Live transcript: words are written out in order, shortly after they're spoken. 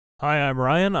Hi, I'm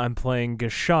Ryan. I'm playing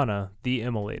Gashana, the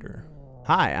Immolator.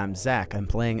 Hi, I'm Zach. I'm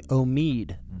playing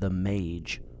Omid, the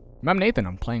Mage. I'm Nathan.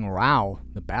 I'm playing Rao,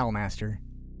 the Battlemaster.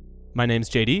 My name's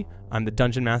JD. I'm the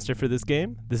Dungeon Master for this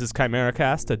game. This is Chimera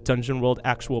Cast, a Dungeon World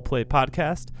actual play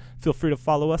podcast. Feel free to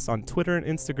follow us on Twitter and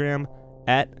Instagram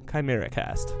at Chimera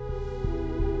Cast.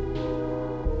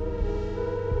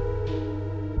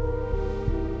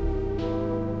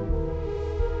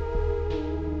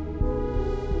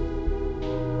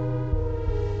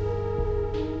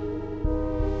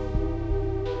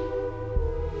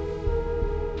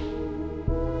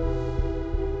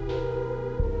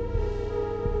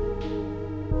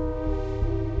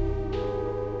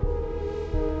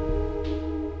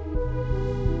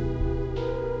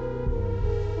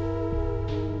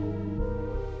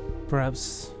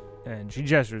 Perhaps, and she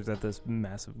gestures at this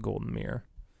massive golden mirror.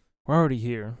 We're already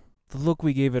here. The look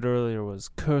we gave it earlier was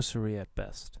cursory at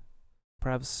best.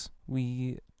 Perhaps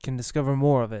we can discover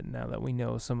more of it now that we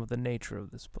know some of the nature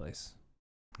of this place.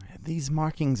 These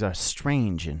markings are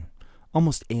strange and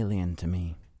almost alien to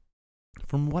me.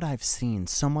 From what I've seen,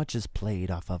 so much is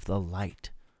played off of the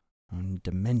light and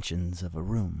dimensions of a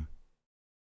room.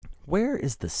 Where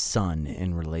is the sun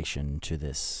in relation to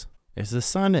this? Is the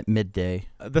sun at midday?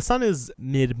 The sun is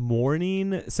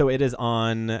mid-morning, so it is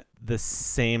on the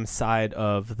same side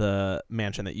of the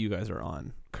mansion that you guys are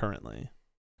on currently.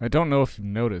 I don't know if you've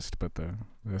noticed, but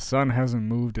the sun hasn't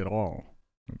moved at all.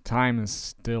 The time is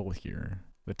still here.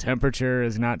 The temperature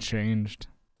has not changed.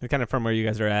 And kind of from where you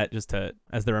guys are at, just to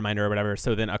as the reminder or whatever.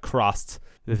 So then across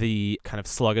the kind of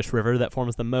sluggish river that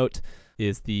forms the moat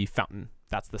is the fountain.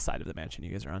 That's the side of the mansion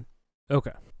you guys are on.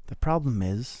 Okay. The problem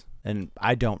is, and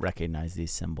I don't recognize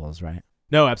these symbols, right?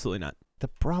 No, absolutely not. The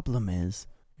problem is,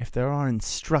 if there are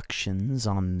instructions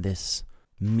on this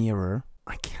mirror,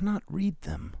 I cannot read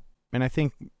them. And I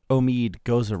think Omid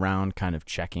goes around kind of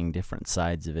checking different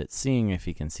sides of it, seeing if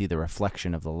he can see the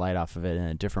reflection of the light off of it in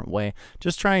a different way,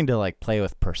 just trying to play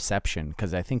with perception,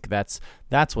 because I think that's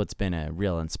what's been a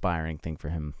real inspiring thing for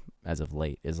him as of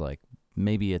late, is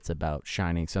maybe it's about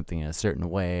shining something in a certain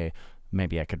way.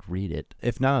 Maybe I could read it.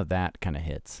 If none of that kind of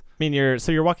hits. I mean,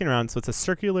 you're walking around, so it's a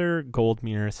circular gold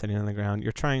mirror sitting on the ground.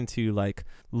 You're trying to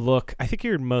look. I think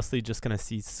you're mostly just gonna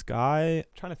see sky. I'm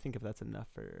trying to think if that's enough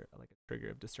for a trigger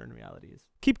of discern realities.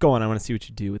 Keep going. I want to see what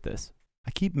you do with this.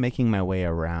 I keep making my way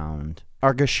around.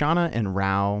 Are Gashana and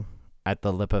Rao at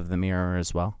the lip of the mirror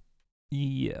as well?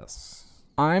 Yes.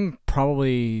 I'm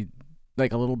probably a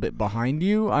little bit behind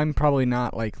you. I'm probably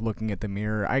not looking at the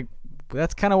mirror.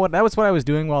 That was what I was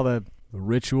doing while the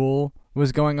ritual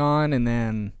was going on, and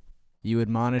then you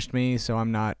admonished me, so I'm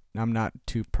not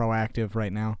too proactive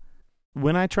right now.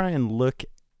 When I try and look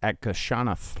at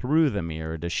Gashana through the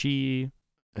mirror, does she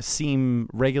seem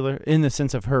regular in the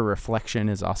sense of her reflection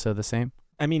is also the same?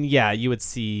 I mean, yeah, you would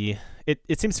see it.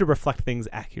 It seems to reflect things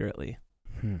accurately.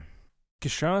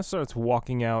 Gashana starts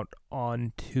walking out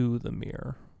onto the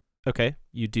mirror. Okay,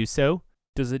 you do so.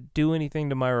 Does it do anything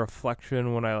to my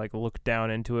reflection when I look down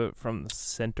into it from the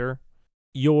center?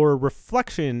 Your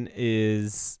reflection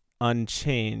is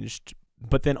unchanged,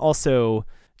 but then also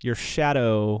your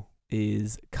shadow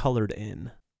is colored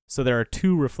in. So there are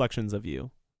two reflections of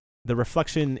you. The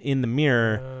reflection in the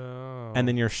mirror, and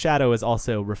then your shadow is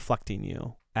also reflecting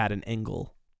you at an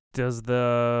angle. Does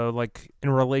the, in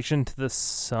relation to the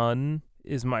sun,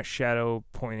 is my shadow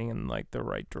pointing in, the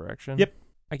right direction? Yep.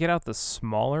 I get out the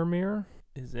smaller mirror.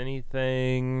 Is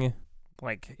anything,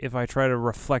 if I try to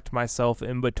reflect myself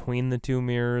in between the two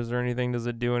mirrors or anything, does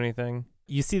it do anything?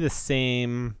 You see the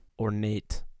same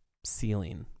ornate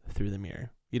ceiling through the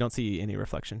mirror. You don't see any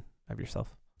reflection of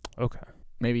yourself. Okay.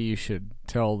 Maybe you should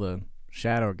tell the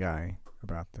shadow guy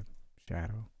about the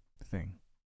shadow thing.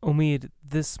 Omid,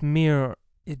 this mirror,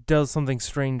 it does something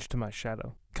strange to my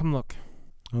shadow. Come look.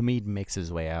 Omid makes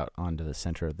his way out onto the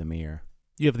center of the mirror.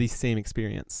 You have the same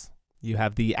experience. You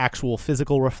have the actual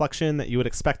physical reflection that you would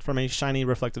expect from a shiny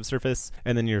reflective surface,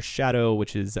 and then your shadow,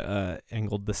 which is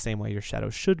angled the same way your shadow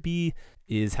should be,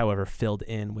 is, however, filled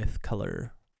in with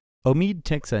color. Omid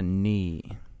takes a knee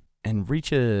and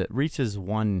reaches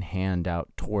one hand out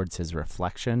towards his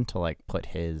reflection to put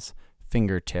his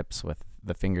fingertips with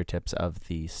the fingertips of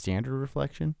the standard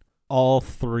reflection. All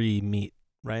three meet,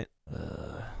 right?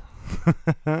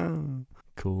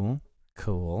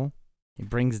 Cool. He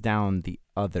brings down the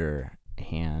other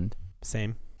hand.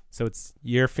 Same. So it's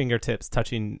your fingertips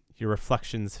touching your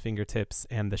reflection's fingertips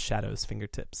and the shadow's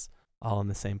fingertips, all in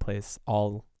the same place,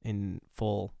 all in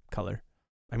full color.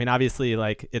 I mean, obviously,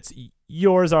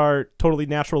 yours are totally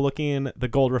natural looking. The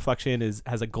gold reflection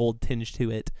has a gold tinge to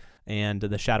it. and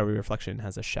the shadowy reflection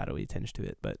has a shadowy tinge to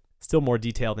it, but still more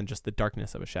detail than just the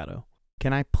darkness of a shadow.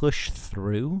 Can I push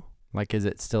through? Like, is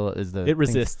it still, is the It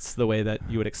resists the way that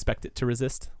you would expect it to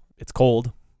resist. It's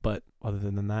cold, but other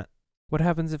than that. What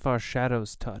happens if our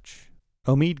shadows touch?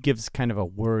 Omid gives kind of a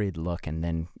worried look and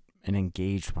then an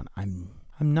engaged one. I'm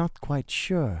not quite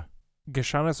sure.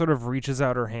 Gashana sort of reaches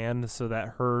out her hand so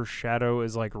that her shadow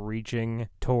is like reaching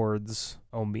towards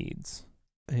Omid's.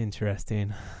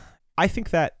 Interesting. I think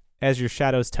that as your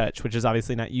shadows touch, which is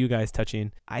obviously not you guys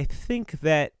touching, I think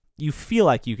that you feel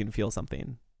like you can feel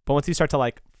something. But once you start to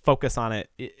like focus on it,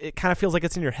 it kind of feels like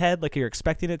it's in your head, like you're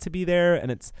expecting it to be there,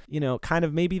 and it's, kind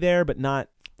of maybe there, but not.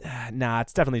 Nah,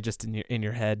 it's definitely just in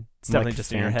your head. It's definitely like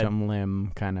just in your head. phantom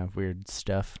limb kind of weird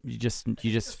stuff. You just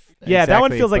Yeah, that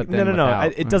one exactly, feels like but then no.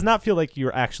 without. It does not feel like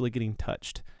you're actually getting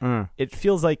touched. Mm. It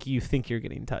feels like you think you're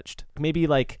getting touched. Maybe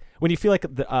like when you feel like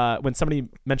when somebody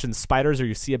mentions spiders or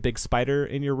you see a big spider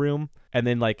in your room, and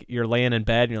then like you're laying in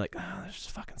bed and you're like, oh, there's just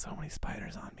fucking so many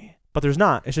spiders on me. But there's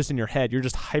not. It's just in your head. You're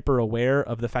just hyper aware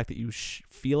of the fact that you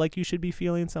feel like you should be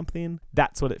feeling something.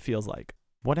 That's what it feels like.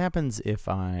 What happens if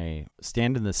I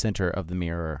stand in the center of the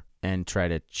mirror and try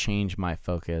to change my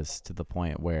focus to the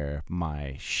point where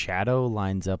my shadow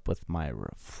lines up with my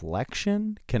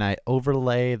reflection? Can I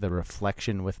overlay the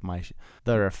reflection with my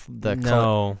the color?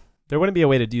 No, there wouldn't be a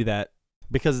way to do that.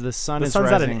 Because the sun's at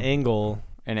rising, an angle,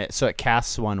 and it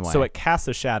casts one way. so it casts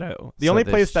a shadow. The So only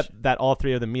there's- place that all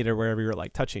three of them meet are wherever you're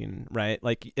like touching, right?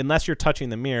 Like unless you're touching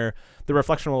the mirror, the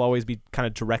reflection will always be kind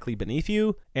of directly beneath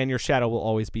you, and your shadow will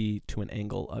always be to an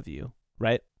angle of you,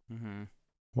 right? Mm-hmm.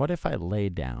 What if I lay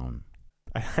down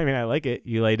I mean, I like it.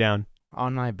 You lay down.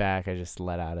 on my back? I just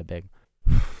let out a big.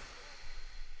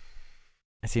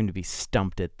 I seem to be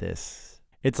stumped at this.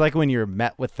 It's like when you're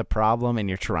met with the problem and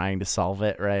you're trying to solve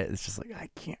it, right? It's just like, I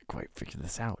can't quite figure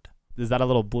this out. Is that a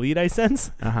little bleed I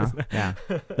sense? Yeah.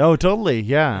 No, totally.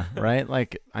 Yeah. Right.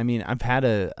 Like, I mean, I've had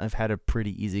a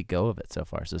pretty easy go of it so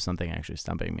far. So something actually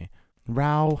stumping me.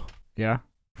 Rao, Yeah.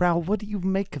 what do you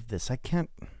make of this? I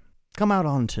can't come out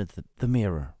onto the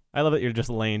mirror. I love that you're just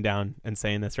laying down and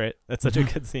saying this, right? That's such a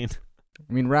good scene.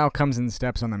 I mean, Rao comes and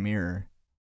steps on the mirror.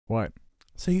 What?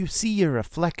 So you see your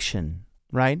reflection,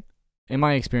 right? Am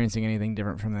I experiencing anything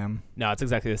different from them? No, it's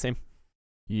exactly the same.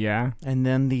 Yeah. And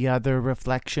then the other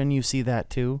reflection, you see that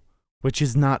too, which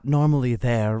is not normally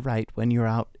there, right, when you're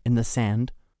out in the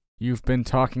sand. You've been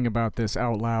talking about this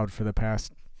out loud for the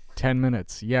past 10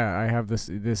 minutes. Yeah, I have this.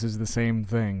 This is the same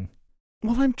thing.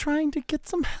 Well, I'm trying to get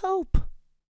some help.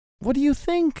 What do you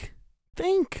think?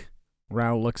 Think.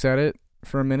 Rao looks at it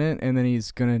for a minute, and then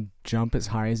he's gonna jump as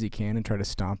high as he can and try to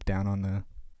stomp down on the.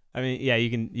 I mean, yeah, you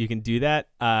can do that.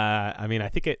 I mean, I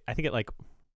think it like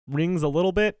rings a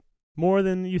little bit more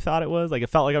than you thought it was. Like it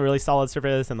felt like a really solid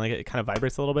surface, and like it kind of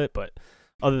vibrates a little bit. But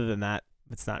other than that,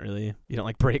 it's not really. You don't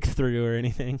like break through or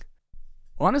anything.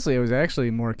 Honestly, I was actually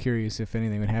more curious if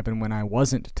anything would happen when I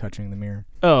wasn't touching the mirror.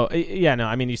 Oh yeah, no.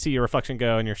 I mean, you see your reflection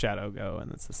go and your shadow go,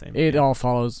 and it's the same. It all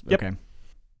follows. Yep. Okay.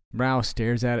 Rao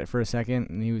stares at it for a second,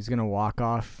 and he was gonna walk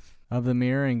off of the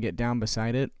mirror and get down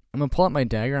beside it. I'm gonna pull out my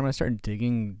dagger. I'm gonna start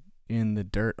digging in the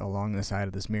dirt along the side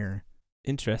of this mirror.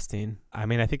 Interesting. I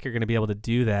mean, I think you're gonna be able to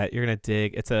do that. You're gonna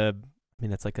dig. It's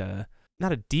like a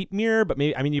not a deep mirror, but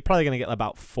maybe. I mean, you're probably gonna get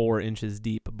about 4 inches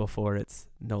deep before it's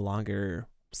no longer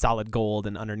solid gold,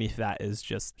 and underneath that is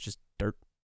just dirt.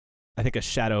 I think a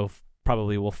shadow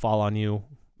probably will fall on you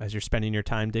as you're spending your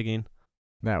time digging.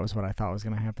 That was what I thought was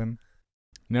gonna happen.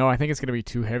 No, I think it's gonna be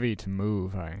too heavy to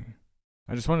move. I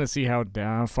just wanted to see how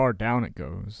far down it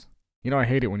goes. You know, I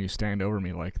hate it when you stand over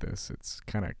me like this. It's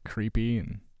kind of creepy,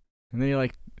 and then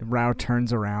Rao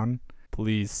turns around.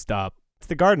 Please stop. It's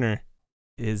the gardener.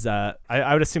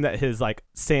 I would assume that his like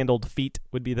sandaled feet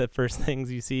would be the first things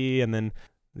you see, and then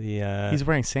the He's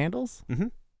wearing sandals? mm-hmm.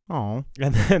 Oh.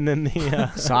 and then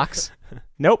the Socks?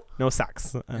 Nope, no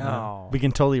socks. We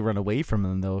can totally run away from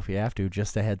him, though, if you have to.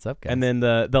 Just a heads up, guys. And then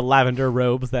the lavender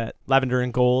robes, that lavender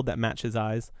and gold that match his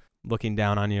eyes, looking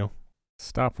down on you,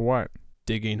 Stop what?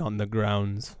 digging on the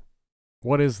grounds.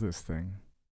 What is this thing?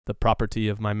 The property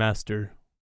of my master.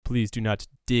 Please do not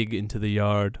dig into the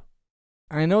yard.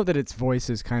 I know that its voice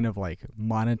is kind of like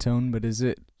monotone, but is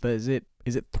it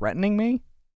threatening me?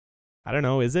 I don't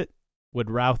know, is it? Would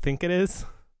Rao think it is?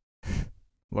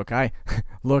 Look, I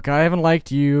haven't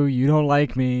liked you. You don't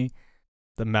like me.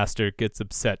 The master gets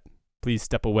upset. Please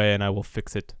step away and I will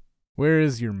fix it. Where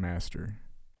is your master?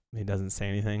 He doesn't say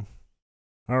anything.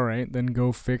 All right, then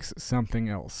go fix something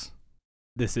else.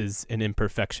 This is an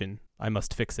imperfection. I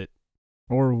must fix it.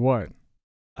 Or what?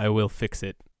 I will fix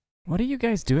it. What are you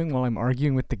guys doing while I'm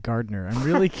arguing with the gardener? I'm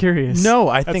really curious. No,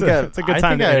 I That's think it's a good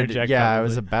time to interject. Yeah,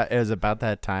 probably. it was about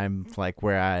that time, like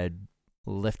where I had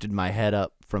lifted my head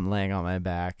up from laying on my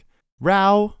back.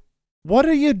 Rao, what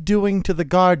are you doing to the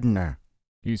gardener?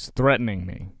 He's threatening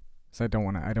me. So I don't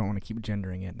want to keep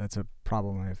gendering it. That's a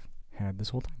problem I've had this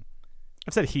whole time.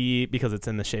 I've said he because it's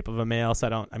in the shape of a male,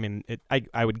 so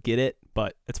I would get it,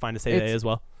 but it's fine to say they as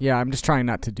well. Yeah, I'm just trying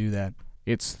not to do that.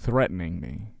 It's threatening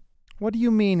me. What do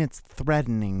you mean it's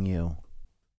threatening you?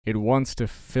 It wants to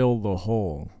fill the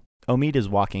hole. Omid is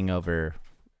walking over.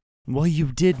 Well, you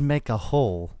did make a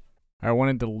hole. I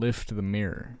wanted to lift the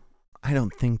mirror. I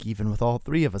don't think even with all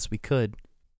three of us we could.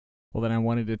 Well, then I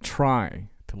wanted to try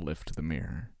to lift the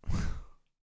mirror.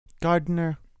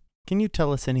 Gardener, can you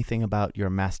tell us anything about your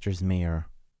master's mirror?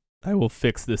 I will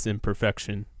fix this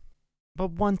imperfection.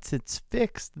 But once it's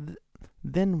fixed,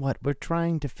 then what? We're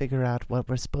trying to figure out what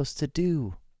we're supposed to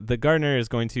do. The gardener is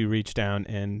going to reach down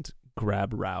and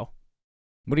grab Rao.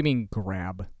 What do you mean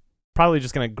grab? Probably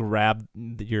just going to grab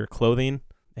your clothing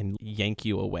and yank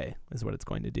you away is what it's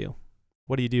going to do.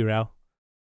 What do you do, Rao?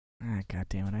 Ah, God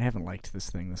damn it. I haven't liked this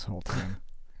thing this whole time.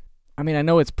 I mean, I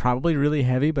know it's probably really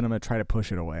heavy, but I'm going to try to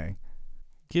push it away.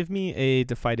 Give me a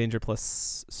Defy Danger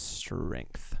plus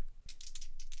Strength.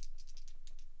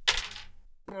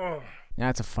 Yeah,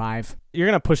 it's a 5. You're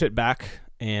going to push it back,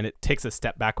 and it takes a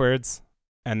step backwards,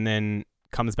 and then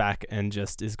comes back and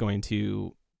just is going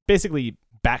to basically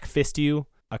back fist you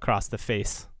across the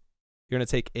face. You're going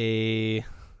to take a...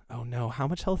 Oh, no. How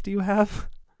much health do you have?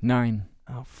 9.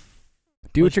 Oh,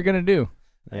 Do what you're going to do.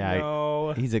 Yeah,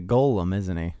 no. he's a golem,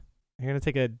 isn't he? You're going to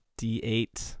take a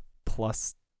D8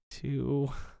 plus 2.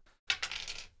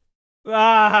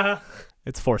 Ah!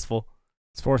 It's forceful.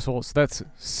 It's forceful. So that's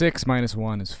 6 minus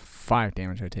 1 is 5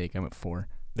 damage I take. I'm at 4.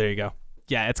 There you go.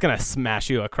 Yeah, it's going to smash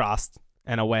you across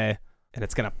and away, and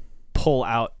it's going to pull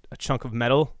out a chunk of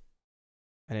metal,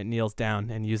 and it kneels down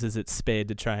and uses its spade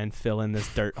to try and fill in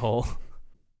this dirt hole.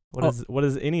 What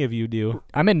does any of you do?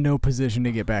 I'm in no position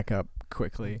to get back up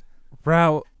quickly.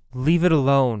 Rao, leave it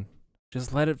alone.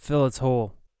 Just let it fill its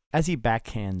hole. As he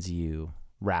backhands you,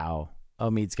 Rao,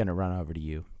 Omid's gonna run over to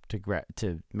you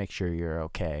to make sure you're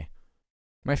okay.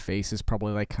 My face is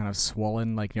probably like kind of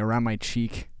swollen, like around my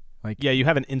cheek. Like Yeah, you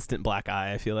have an instant black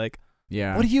eye, I feel like.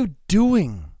 yeah. What are you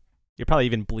doing? You're probably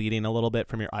even bleeding a little bit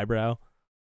from your eyebrow.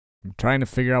 I'm trying to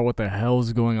figure out what the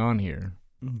hell's going on here.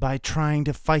 By trying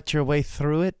to fight your way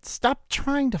through it? Stop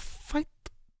trying to fight.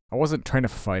 I wasn't trying to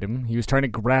fight him. He was trying to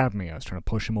grab me. I was trying to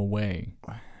push him away.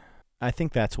 I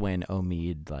think that's when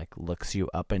Omid looks you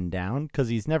up and down, because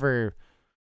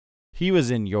he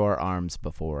was in your arms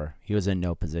before. He was in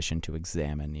no position to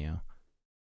examine you.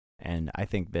 And I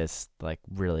think this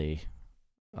really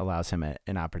allows him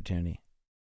an opportunity.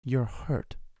 You're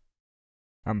hurt.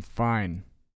 I'm fine.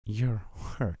 You're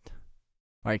hurt.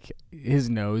 Like, his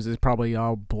nose is probably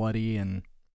all bloody, and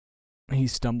he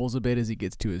stumbles a bit as he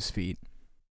gets to his feet.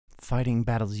 Fighting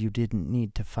battles you didn't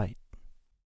need to fight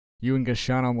You and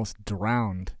Gashan almost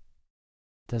drowned.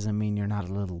 doesn't mean you're not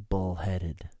a little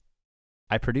bull-headed.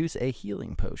 I produce a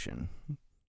healing potion.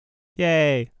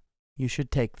 Yay! You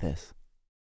should take this,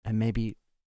 and maybe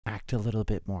act a little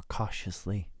bit more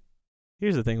cautiously.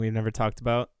 Here's the thing we've never talked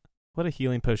about. What do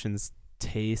healing potions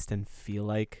taste and feel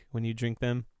like when you drink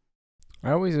them?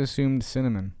 I always assumed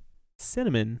cinnamon.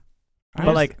 Cinnamon. I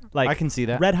But just- I can see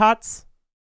that. Red Hots?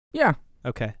 Yeah,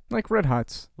 Okay. like Red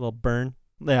Hots. A little burn.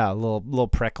 Yeah, a little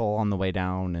prickle on the way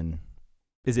down, and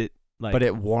Is it but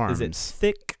it warms. Is it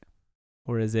thick?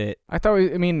 Or is it I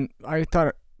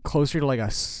thought closer to like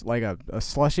a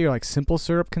slushy or like simple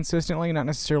syrup consistently, not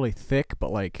necessarily thick,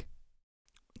 but like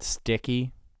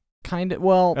sticky? kind of.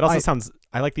 Well, it also sounds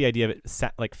I like the idea of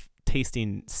it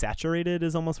tasting saturated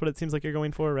is almost what it seems like you're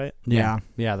going for, right? Yeah.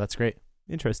 Yeah, that's great.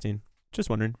 Interesting. Just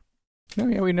wondering. No,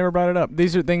 yeah, we never brought it up.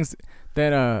 These are things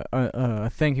that a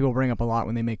thing people bring up a lot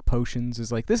when they make potions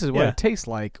is like, this is what Yeah. it tastes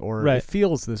like, or Right. it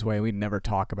feels this way. We'd never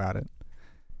talk about it,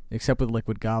 except with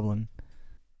Liquid Goblin.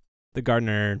 The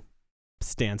gardener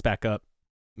stands back up.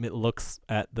 It looks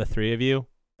at the three of you,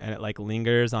 and it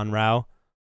lingers on Rao,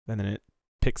 and then it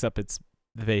picks up its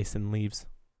vase and leaves.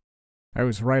 I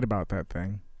was right about that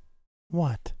thing.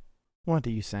 What? What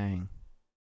are you saying?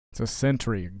 It's a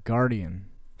sentry, a guardian.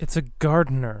 It's a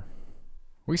gardener.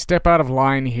 We step out of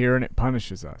line here and it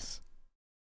punishes us.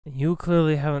 You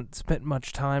clearly haven't spent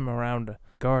much time around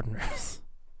gardeners.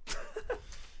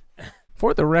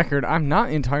 For the record, I'm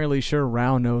not entirely sure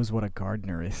Rao knows what a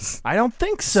gardener is. I don't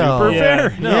think so. Super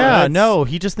fair. No,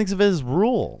 he just thinks of it as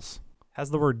rules. Has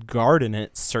the word guard in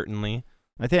it, certainly.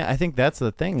 I think that's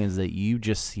the thing, is that you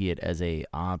just see it as a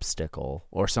obstacle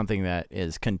or something that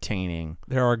is containing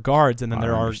There are guards, and then our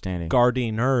there are understanding.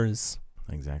 gardeners.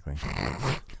 Exactly.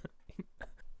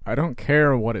 I don't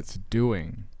care what it's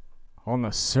doing, on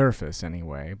the surface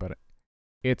anyway, but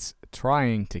it's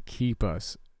trying to keep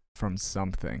us from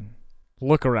something.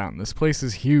 Look around. This place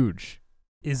is huge.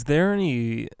 Is there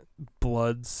any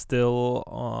blood still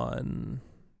on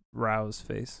Rao's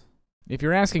face? If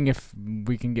you're asking if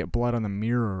we can get blood on the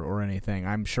mirror or anything,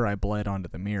 I'm sure I bled onto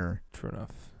the mirror. True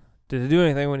enough. Did it do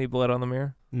anything when he bled on the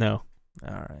mirror? No.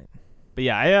 All right. But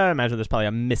yeah, I imagine there's probably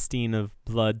a misting of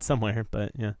blood somewhere,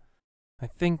 but yeah. I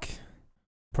think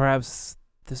perhaps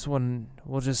this one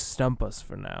will just stump us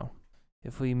for now.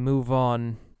 If we move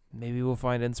on, maybe we'll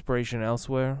find inspiration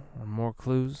elsewhere or more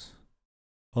clues.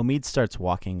 Omid starts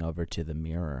walking over to the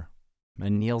mirror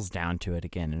and kneels down to it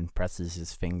again and presses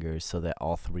his fingers so that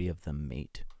all three of them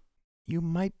mate. You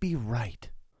might be right.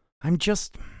 I'm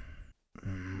just... I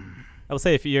will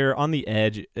say if you're on the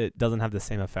edge, it doesn't have the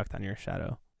same effect on your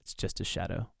shadow. It's just a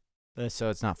shadow. So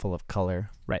it's not full of color.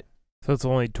 So it's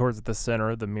only towards the center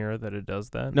of the mirror that it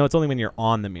does that? No, it's only when you're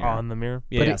on the mirror. On the mirror?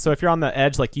 Yeah, But yeah. So if you're on the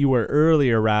edge like you were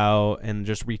earlier, Rao, and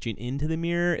just reaching into the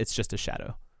mirror, it's just a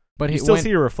shadow. But You still see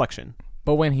your reflection.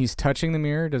 But when he's touching the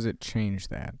mirror, does it change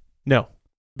that? No,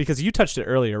 because you touched it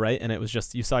earlier, right? And it was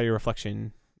just, you saw your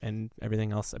reflection and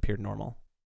everything else appeared normal.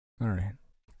 All right.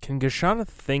 Can Gashana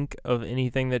think of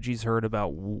anything that she's heard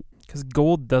about? Because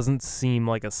gold doesn't seem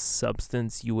like a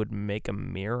substance you would make a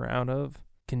mirror out of.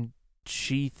 Can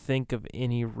she think of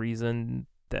any reason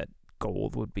that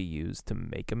gold would be used to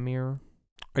make a mirror?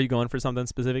 Are you going for something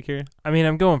specific here? I mean,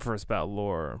 I'm going for a spout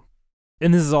lore.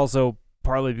 And this is also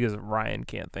partly because Ryan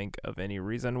can't think of any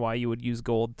reason why you would use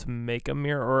gold to make a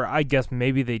mirror. Or I guess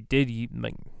maybe they did.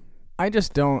 I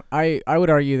just don't. I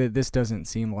would argue that this doesn't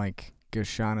seem like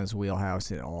Gashana's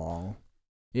wheelhouse at all.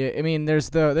 Yeah, I mean, there's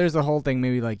the whole thing.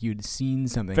 Maybe like you'd seen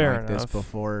something Fair like this enough.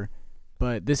 before,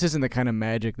 but this isn't the kind of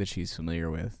magic that she's familiar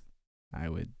with. I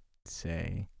would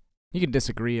say. You can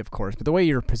disagree, of course, but the way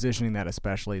you're positioning that,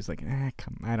 especially, is like,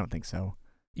 I don't think so.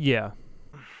 Yeah,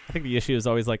 I think the issue is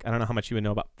always like, I don't know how much you would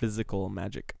know about physical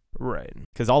magic. right.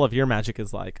 Because all of your magic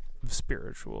is like,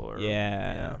 Spiritual. Or,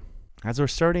 yeah. As we're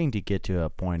starting to get to a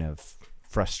point of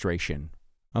frustration,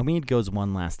 Omid goes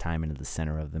one last time into the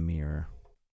center of the mirror,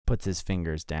 puts his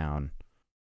fingers down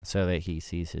so that he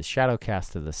sees his shadow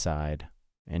cast to the side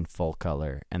in full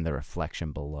color and the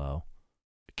reflection below.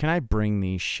 Can I bring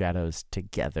these shadows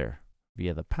together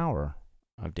via the power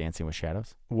of Dancing with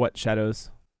Shadows? What shadows?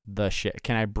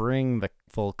 Can I bring the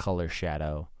full color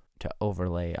shadow to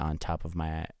overlay on top of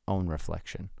my own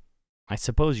reflection? I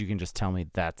suppose you can just tell me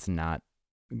that's not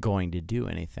going to do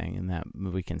anything and that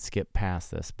we can skip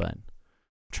past this, but I'm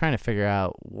trying to figure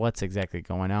out what's exactly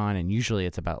going on, and usually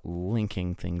it's about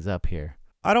linking things up here.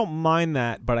 I don't mind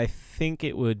that, but I think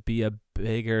it would be a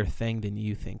bigger thing than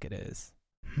you think it is.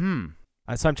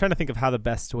 So I'm trying to think of how the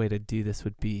best way to do this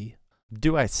would be.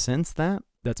 Do I sense that?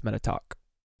 That's meta talk.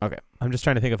 Okay. I'm just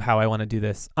trying to think of how I want to do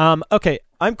this. Okay,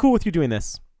 I'm cool with you doing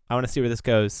this. I want to see where this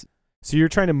goes. So you're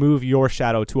trying to move your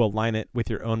shadow to align it with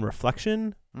your own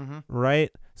reflection,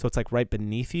 right? So it's like right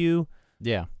beneath you.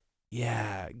 Yeah.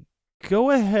 Yeah.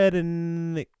 Go ahead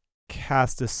and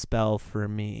cast a spell for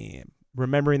me,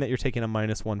 remembering that you're taking a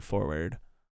 -1 forward.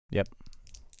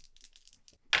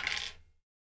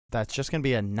 That's just going to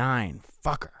be a 9.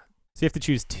 Fucker. So you have to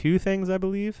choose 2 things, I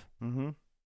believe.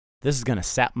 This is going to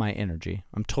sap my energy.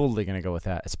 I'm totally going to go with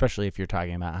that, especially if you're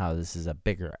talking about how this is a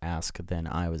bigger ask than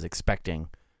I was expecting.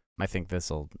 I think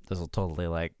this'll totally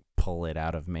like pull it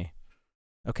out of me.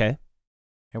 Okay.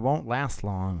 It won't last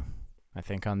long, I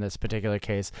think, on this particular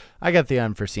case. I got the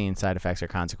unforeseen side effects or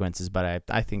consequences, but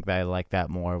I think that I like that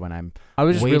more when I'm I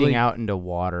was just wading really out into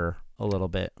water a little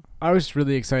bit. I was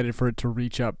really excited for it to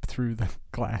reach up through the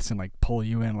glass and like pull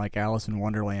you in like Alice in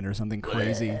Wonderland or something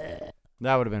crazy.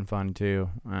 That would have been fun too.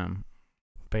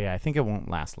 But yeah, I think it won't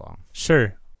last long.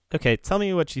 Sure. Okay, tell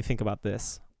me what you think about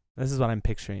this. This is what I'm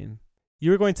picturing.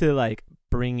 You're going to like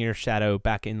bring your shadow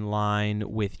back in line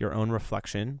with your own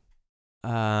reflection.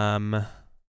 And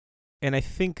I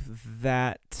think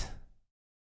that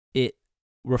it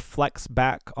reflects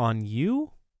back on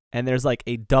you, and there's like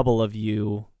a double of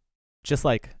you just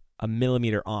like a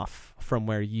millimeter off from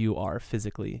where you are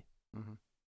physically.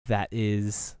 That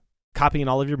is copying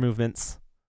all of your movements,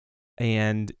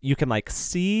 and you can like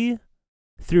see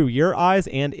through your eyes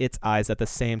and its eyes at the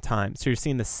same time. So you're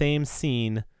seeing the same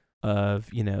scene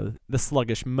of, you know, the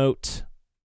sluggish moat,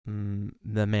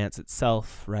 the manse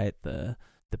itself, right? The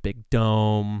big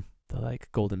dome, the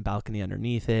like golden balcony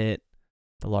underneath it,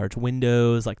 large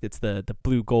windows, like it's the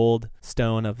blue gold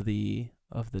stone of the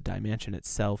dimension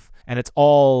itself, and it's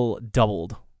all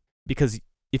doubled because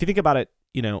if you think about it,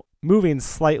 moving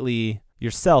slightly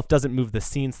yourself doesn't move the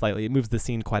scene slightly, it moves the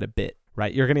scene quite a bit,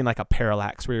 right? You're getting like a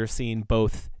parallax where you're seeing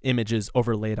both images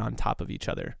overlaid on top of each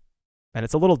other, and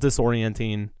it's a little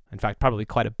disorienting, in fact probably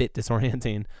quite a bit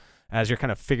disorienting as you're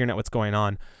kind of figuring out what's going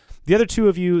on. The other two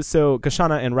of you, so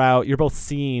Gashana and Rao, you're both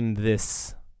seeing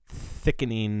this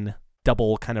thickening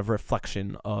double kind of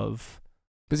reflection of...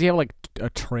 Does he have like a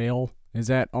trail? Is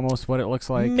that almost what it looks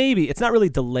like? Maybe. It's not really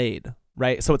delayed,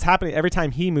 right? So it's happening every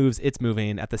time he moves, it's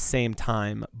moving at the same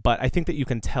time. But I think that you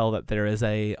can tell that there is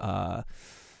an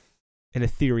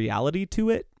ethereality to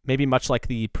it, maybe much like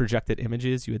the projected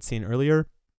images you had seen earlier.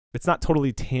 It's not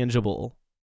totally tangible,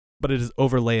 but it is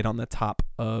overlaid on the top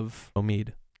of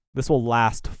Omid. This will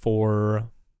last for,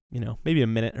 maybe a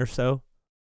minute or so.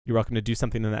 You're welcome to do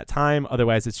something in that time.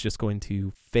 Otherwise, it's just going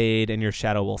to fade and your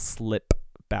shadow will slip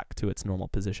back to its normal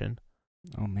position.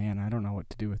 Oh, man, I don't know what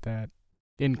to do with that.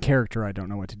 In character, I don't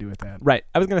know what to do with that. Right.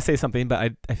 I was going to say something,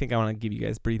 but I think I want to give you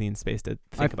guys breathing space to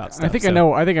think about stuff. I think I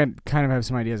know. I think I kind of have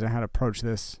some ideas on how to approach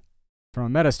this from a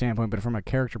meta standpoint, but from a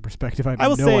character perspective, I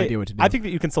have no idea what to do. I think that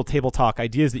you can still table talk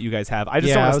ideas that you guys have. I just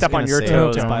Yeah, don't want I to was step on gonna your say,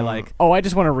 toes don't- by like... Oh, I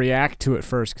just want to react to it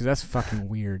first, because that's fucking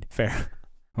weird. Fair.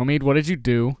 Omid, what did you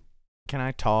do? Can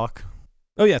I talk?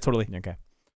 Oh, yeah, totally. Okay.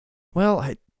 Well,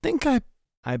 I think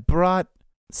I brought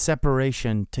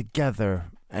separation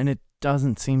together, and it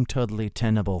doesn't seem totally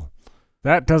tenable.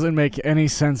 That doesn't make any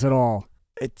sense at all.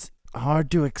 It's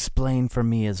hard to explain for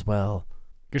me as well.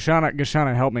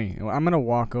 Gashana, help me. I'm going to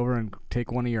walk over and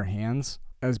take one of your hands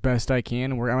as best I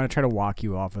can. I'm going to try to walk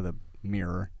you off of the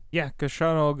mirror. Yeah,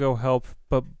 Kashana will go help,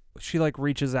 but she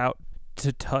reaches out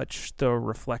to touch the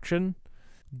reflection.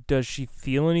 Does she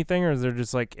feel anything, or is there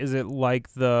just is it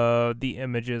like the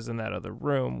images in that other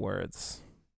room where it's,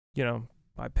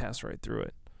 I pass right through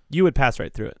it? You would pass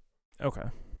right through it. Okay.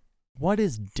 What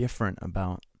is different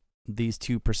about these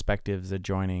two perspectives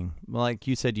adjoining? Like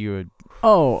you said, you would...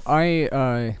 Oh,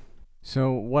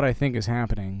 so what I think is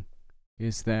happening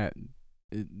is that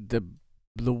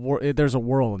there's a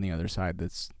world on the other side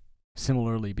that's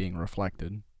similarly being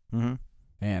reflected. Mm-hmm.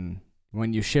 And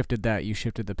when you shifted that, you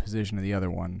shifted the position of the other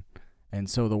one. And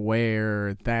so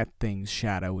where that thing's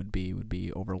shadow would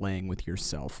be overlaying with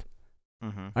yourself.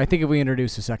 Mm-hmm. I think if we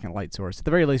introduce a second light source, at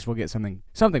the very least we'll get something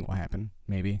will happen,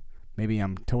 maybe. Maybe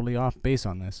I'm totally off base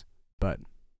on this, but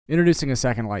introducing a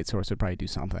second light source would probably do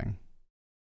something.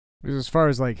 Because as far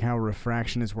as how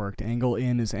refraction is worked, angle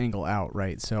in is angle out,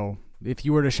 right? So if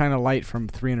you were to shine a light from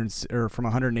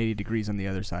 180 degrees on the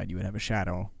other side, you would have a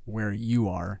shadow where you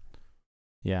are,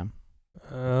 Yeah.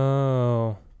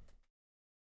 Oh.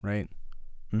 right?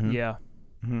 Mm-hmm. Yeah.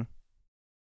 Mm-hmm.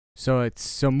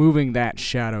 So moving that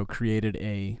shadow created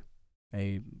a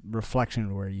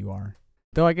reflection where you are.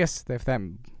 Though I guess if that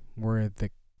were the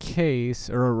case,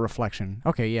 or a reflection.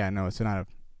 Okay, yeah, no, it's not a...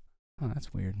 Oh,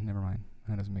 that's weird. Never mind.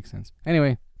 That doesn't make sense.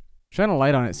 Anyway, shine a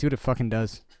light on it, see what it fucking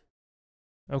does.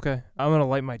 Okay. I'm going to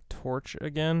light my torch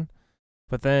again,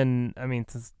 but then,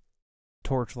 this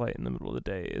torch light in the middle of the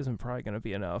day isn't probably going to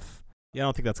be enough. Yeah, I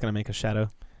don't think that's going to make a shadow.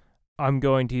 I'm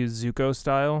going to use Zuko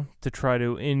style to try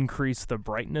to increase the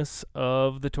brightness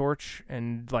of the torch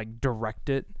and direct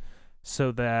it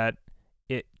so that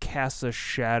it casts a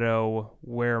shadow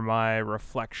where my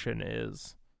reflection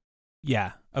is.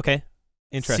 Yeah. Okay.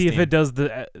 Interesting. See if it does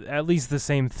at least the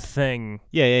same thing.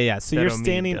 Yeah. So that you're Omid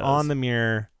standing does. on the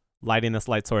mirror, lighting this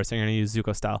light source, and you're going to use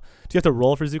Zuko style. Do you have to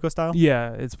roll for Zuko style?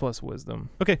 Yeah, it's plus wisdom.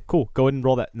 Okay, cool. Go ahead and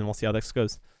roll that, and then we'll see how this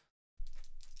goes.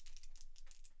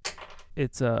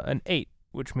 It's an 8,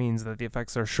 which means that the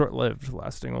effects are short-lived,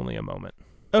 lasting only a moment.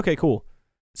 Okay, cool.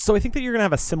 So I think that you're going to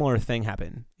have a similar thing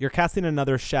happen. You're casting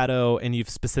another shadow, and you've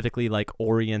specifically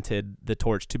oriented the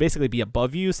torch to basically be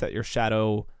above you so that your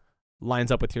shadow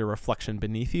lines up with your reflection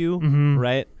beneath you, Mm-hmm.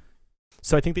 right?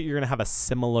 So I think that you're going to have a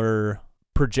similar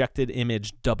projected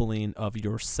image doubling of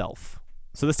yourself.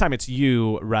 So this time it's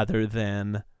you rather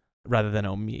than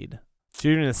Omid. So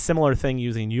you're doing a similar thing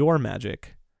using your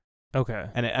magic, Okay.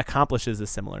 and it accomplishes a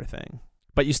similar thing.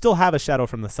 But you still have a shadow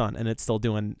from the sun, and it's still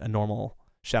doing a normal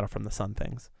shadow from the sun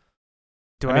things.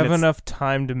 Do I I, mean, have it's- enough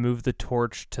time to move the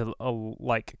torch to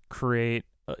create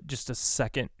just a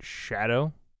second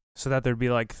shadow so that there'd be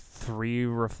 3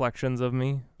 reflections of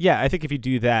me? Yeah, I think if you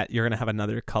do that, you're going to have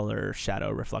another color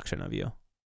shadow reflection of you,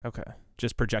 Okay.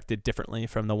 just projected differently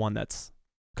from the one that's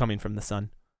coming from the sun.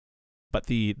 But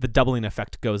the doubling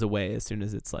effect goes away as soon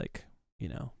as it's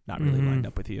not really Mhm. lined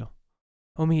up with you.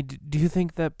 Omi, do you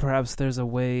think that perhaps there's a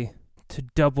way to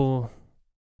double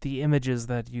the images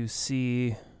that you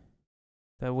see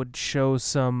that would show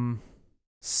some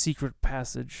secret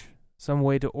passage, some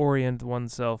way to orient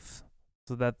oneself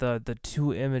so that the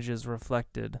two images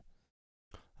reflected.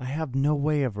 I have no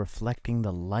way of reflecting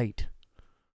the light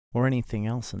or anything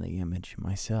else in the image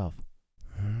myself.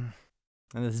 And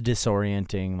this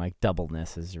disorienting, like,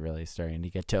 doubleness is really starting to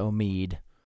get to Omid.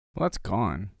 Well, that's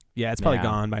gone. Yeah, it's probably Yeah.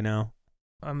 gone by now.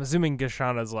 I'm assuming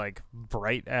Gashana's like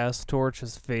bright ass torch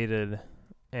has faded,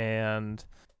 and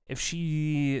if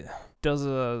she does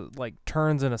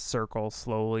turns in a circle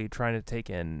slowly, trying to take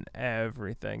in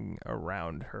everything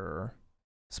around her,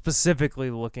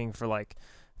 specifically looking for like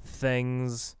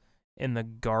things in the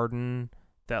garden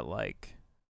that like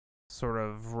sort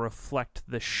of reflect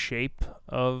the shape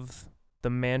of the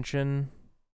mansion.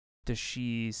 Does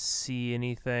she see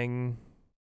anything?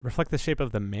 Reflect the shape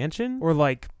of the mansion? Or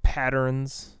like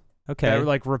patterns Okay. that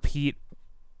like repeat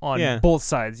on Yeah. both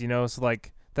sides, so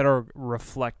like that are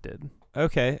reflected.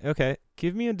 Okay.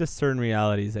 Give me a discern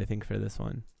realities, I think, for this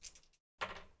one.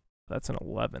 That's an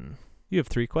 11. You have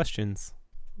 3 questions.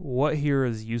 What here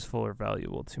is useful or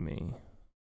valuable to me?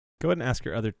 Go ahead and ask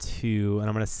your other 2, and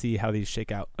I'm going to see how these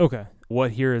shake out. Okay.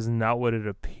 What here is not what it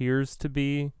appears to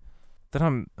be?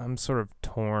 Then I'm sort of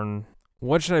torn.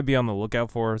 What should I be on the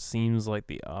lookout for? Seems like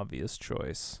the obvious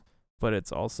choice, but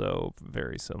it's also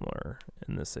very similar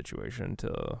in this situation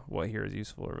to what here is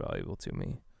useful or valuable to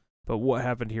me. But what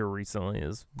happened here recently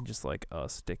is just like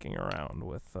us sticking around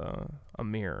with a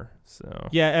mirror. So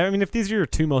Yeah, I mean, if these are your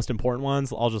 2 most important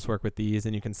ones, I'll just work with these,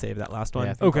 and you can save that last one.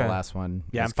 Yeah, I think Okay. the last one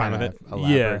Yeah, is I'm fine with kinda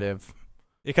Yeah. elaborative.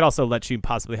 It could also let you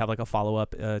possibly have like a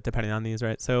follow-up depending on these,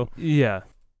 right? So yeah.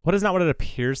 what is not what it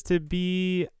appears to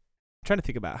be? I'm trying to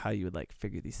think about how you would like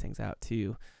figure these things out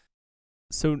too.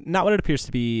 So not what it appears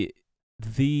to be.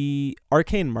 The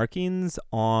arcane markings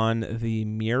on the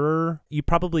mirror, you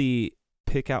probably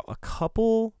pick out a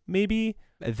couple maybe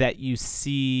that you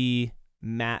see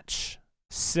match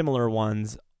similar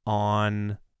ones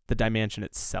on the dimension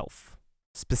itself,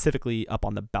 specifically up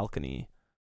on the balcony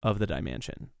of the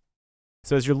dimension.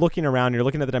 So as you're looking around, you're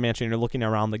looking at the dimension, you're looking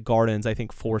around the gardens, I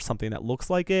think, for something that looks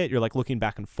like it. You're like looking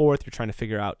back and forth, you're trying to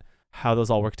figure out how those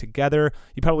all work together.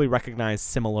 You probably recognize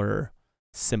similar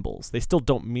symbols. They still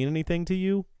don't mean anything to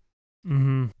you.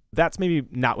 Mm-hmm. That's maybe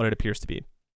not what it appears to be.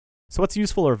 So what's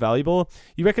useful or valuable?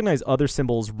 You recognize other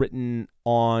symbols written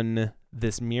on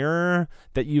this mirror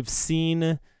that you've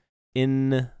seen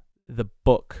in the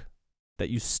book that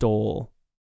you stole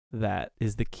that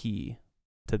is the key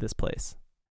to this place.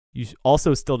 You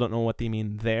also still don't know what they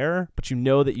mean there, but you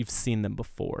know that you've seen them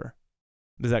before.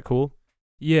 Is that cool?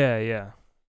 Yeah.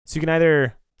 So you can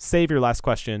either save your last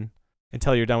question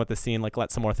until you're done with the scene, like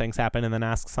let some more things happen and then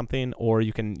ask something, or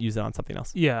you can use it on something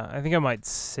else. Yeah, I think I might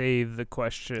save the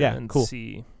question Yeah, and cool.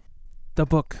 see. The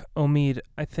book, Omid,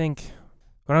 I think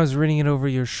when I was reading it over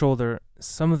your shoulder,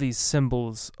 some of these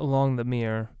symbols along the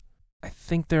mirror, I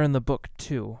think they're in the book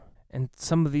too. And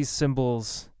some of these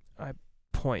symbols, I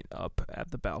point up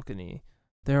at the balcony.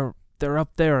 They're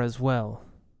up there as well.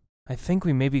 I think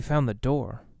we maybe found the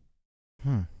door.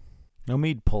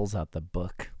 Omid pulls out the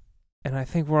book. And I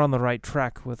think we're on the right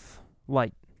track with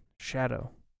light, shadow.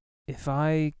 If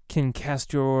I can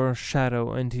cast your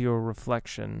shadow into your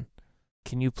reflection,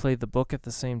 can you play the book at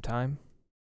the same time?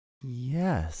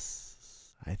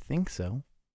 Yes, I think so.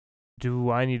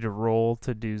 Do I need to roll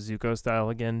to do Zuko style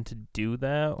again to do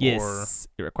that? Yes.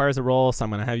 It requires a roll, so I'm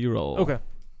going to have you roll. Or? Okay,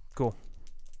 cool.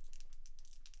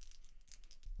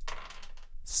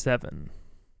 7.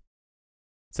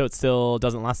 So it still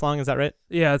doesn't last long, is that right?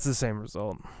 Yeah, it's the same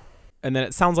result. And then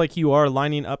it sounds like you are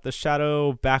lining up the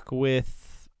shadow back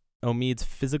with Omid's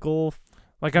physical.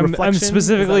 Like I'm Reflection, is that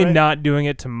specifically right? not doing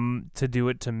it to do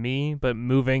it to me, but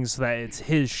moving so that it's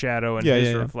his shadow and Yeah, his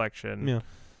yeah. reflection Yeah.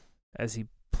 as he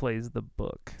plays the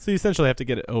book. So you essentially have to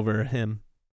get it over him.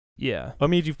 Yeah.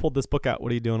 Omid, you've pulled this book out.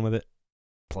 What are you doing with it?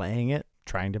 Playing it,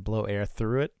 trying to blow air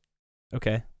through it.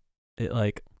 Okay. It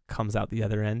like comes out the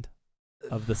other end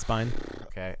of the spine.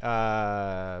 Okay.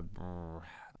 The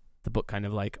book kind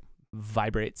of like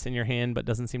vibrates in your hand, but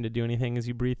doesn't seem to do anything as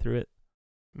you breathe through it.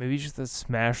 Maybe just to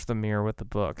smash the mirror with the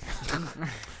book.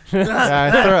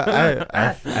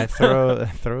 I throw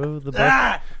the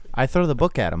book. I throw the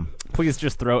book at him. Please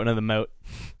just throw it into the moat.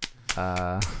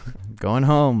 Going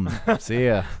home. See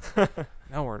ya.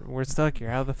 No, we're stuck here.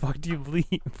 How the fuck do you leave?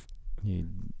 You-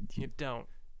 You don't.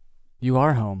 You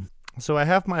are home. So I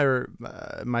have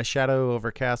my shadow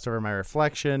overcast over my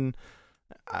reflection.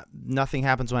 Nothing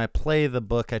happens when I play the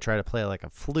book. I try to play it like a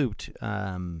flute.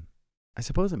 I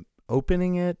suppose I'm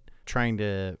opening it, trying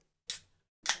to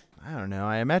I don't know.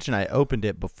 I imagine I opened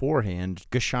it beforehand.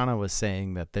 Gashana was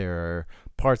saying that there are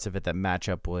parts of it that match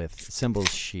up with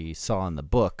symbols she saw in the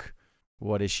book.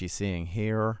 What is she seeing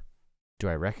here? Do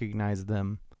I recognize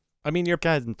them? I mean, you're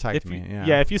Guys, talk if to me. you,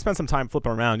 Yeah. if you spend some time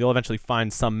flipping around, you'll eventually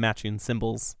find some matching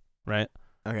symbols, right?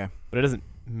 Okay. But it doesn't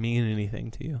mean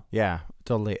anything to you. Yeah,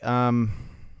 totally.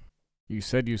 You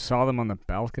said you saw them on the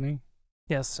balcony?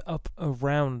 Yes, up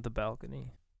around the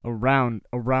balcony. Around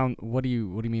what do you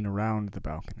mean around the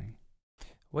balcony?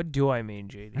 What do I mean,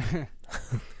 JD?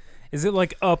 Is it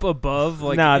like up above,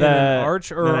 like No, in an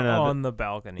arch, or no, on the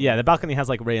balcony? Yeah, the balcony has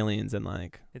like railings and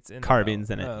like it's in the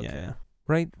carvings in it. balcony. Yeah, Okay. yeah.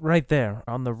 Right there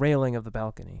on the railing of the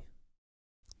balcony.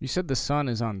 You said the sun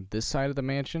is on this side of the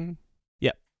mansion?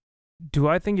 Do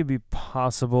I think it'd be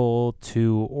possible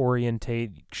to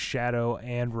orientate shadow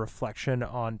and reflection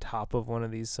on top of one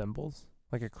of these symbols,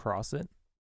 like across it?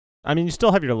 I mean, you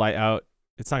still have your light out.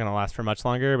 It's not going to last for much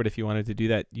longer, but if you wanted to do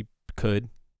that, you could.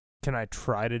 Can I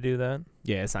try to do that?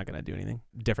 Yeah, it's not going to do anything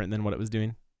different than what it was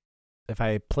doing. if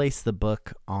I place the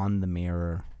book on the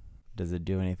mirror, does it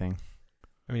do anything?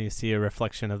 I mean, you see a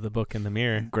reflection of the book in the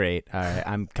mirror. Great. All right.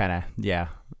 I'm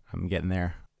getting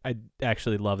there. I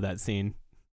actually love that scene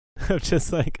of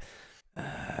just like, all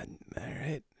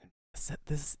right, set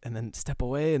this and then step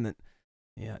away and then,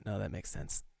 yeah, no, that makes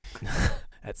sense.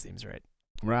 That seems right.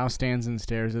 Rao stands and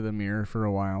stares at the mirror for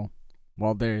a while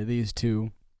these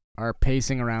two are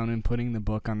pacing around and putting the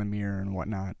book on the mirror and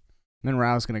whatnot. Then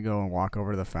Rao's going to go and walk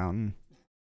over to the fountain.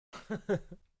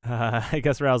 I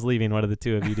guess Rao's leaving. What do the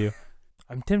two of you do?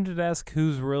 I'm tempted to ask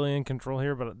who's really in control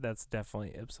here, but that's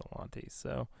definitely Ypsilanti.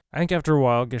 So I think after a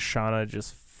while, Gashana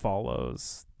just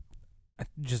follows.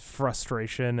 Just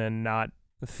frustration and not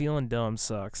feeling dumb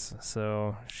sucks.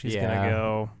 So she's gonna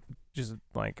go just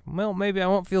like, well, maybe I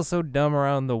won't feel so dumb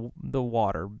around the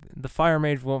water. The fire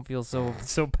mage won't feel so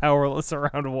powerless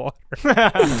around water.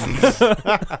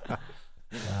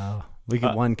 Wow.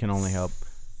 One can only hope.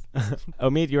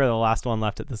 Omid, you are the last one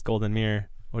left at this golden mirror.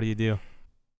 What do you do?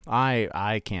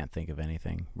 I can't think of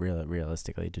anything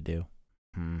realistically to do.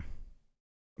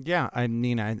 Yeah, I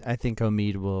mean, I think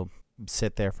Omid will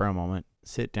sit there for a moment,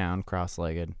 sit down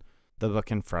cross-legged, the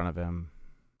book in front of him,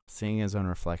 seeing his own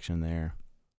reflection there,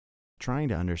 trying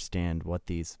to understand what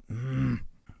these...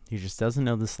 he just doesn't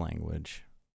know this language.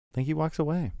 I think he walks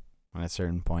away at a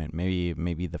certain point. Maybe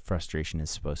the frustration is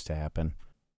supposed to happen.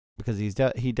 Because he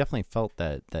definitely felt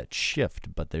that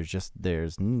shift, but things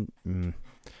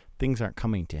aren't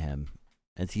coming to him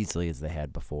as easily as they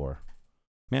had before.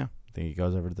 Yeah, I think he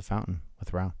goes over to the fountain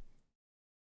with Rao.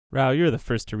 Rao, you're the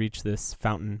first to reach this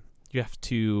fountain. You have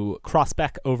to cross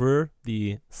back over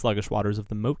the sluggish waters of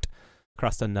the moat,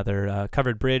 across another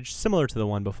covered bridge similar to the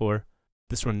one before.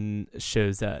 This one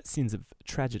shows scenes of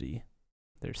tragedy.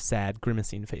 They're sad,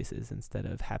 grimacing faces instead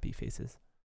of happy faces.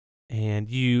 And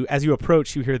as you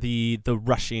approach, you hear the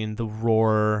rushing, the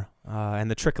roar, and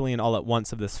the trickling all at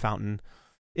once of this fountain.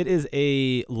 It is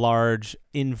a large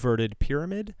inverted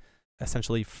pyramid,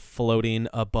 essentially floating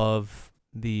above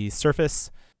the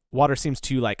surface. Water seems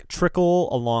to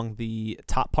trickle along the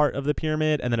top part of the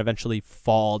pyramid and then eventually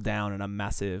fall down in a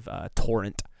massive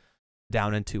torrent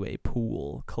down into a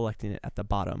pool, collecting it at the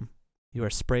bottom. You are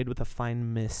sprayed with a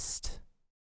fine mist.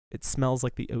 It smells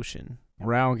like the ocean.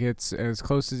 Rao gets as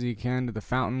close as he can to the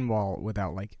fountain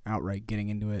without outright getting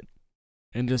into it,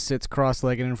 and just sits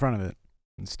cross-legged in front of it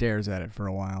and stares at it for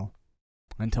a while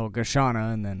until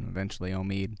Gashana and then eventually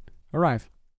Omid arrive.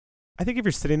 I think if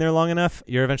you're sitting there long enough,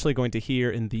 you're eventually going to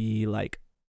hear in the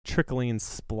trickling,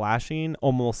 splashing,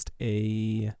 almost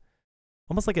like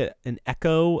an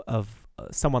echo of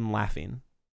someone laughing,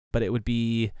 but it would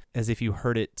be as if you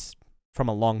heard it from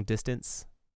a long distance.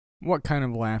 What kind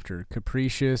of laughter?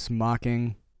 Capricious,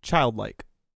 mocking, Childlike.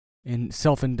 and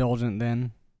self-indulgent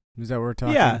then? Is that what we're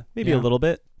talking? Yeah, maybe a little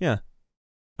bit. Yeah.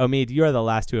 Omid, you are the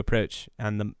last to approach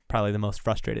and probably the most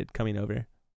frustrated coming over,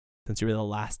 since you were the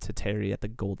last to tarry at the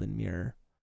golden mirror.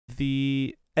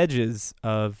 The edges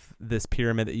of this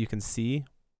pyramid that you can see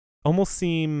almost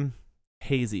seem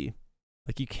hazy.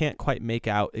 You can't quite make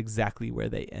out exactly where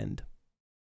they end.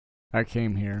 I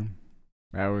came here.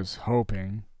 I was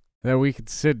hoping that we could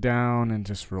sit down and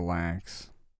just relax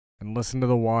and listen to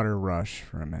the water rush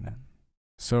for a minute.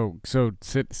 So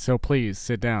please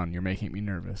sit down. You're making me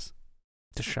nervous.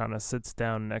 Tashana sits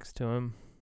down next to him.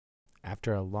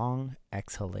 After a long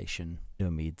exhalation,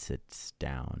 Omid sits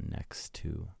down next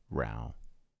to Rao.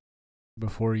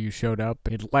 Before you showed up,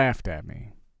 it laughed at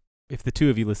me. If the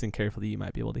two of you listen carefully, you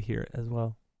might be able to hear it as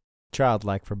well.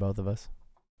 Childlike for both of us.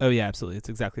 Oh, yeah, absolutely. It's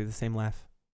exactly the same laugh.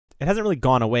 It hasn't really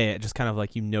gone away. It just kind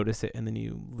of you notice it and then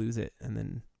you lose it and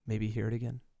then maybe hear it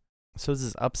again. So is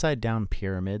this upside down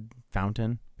pyramid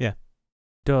fountain?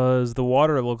 Does the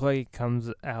water look like it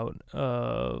comes out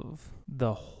of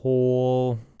the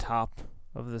whole top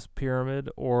of this pyramid,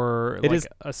 or It like is-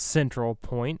 a central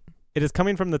point? It is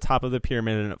coming from the top of the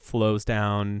pyramid and it flows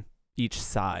down each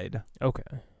side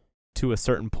Okay. to a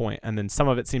certain point, and then some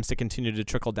of it seems to continue to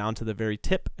trickle down to the very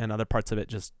tip, and other parts of it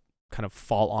just kind of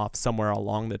fall off somewhere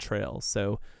along the trail.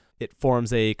 So it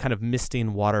forms a kind of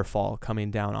misting waterfall coming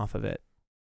down off of it,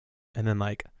 and then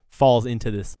like falls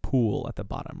into this pool at the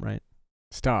bottom, right?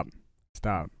 Stop.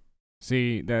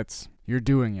 See, you're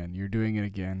doing it. You're doing it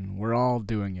again. We're all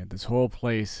doing it. This whole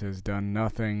place has done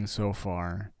nothing so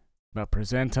far but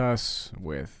present us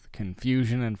with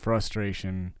confusion and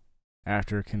frustration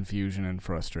after confusion and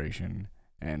frustration.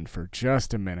 And for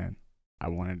just a minute, I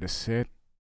wanted to sit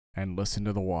and listen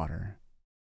to the water.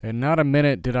 And not a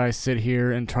minute did I sit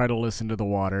here and try to listen to the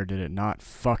water did it not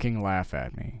fucking laugh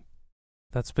at me.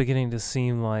 That's beginning to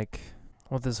seem like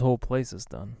what this whole place has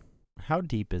done. How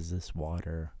deep is this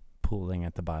water pooling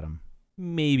at the bottom?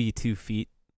 Maybe 2 feet.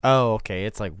 Oh, okay.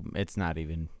 It's not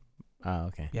even. Oh,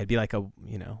 okay. Yeah, it'd be like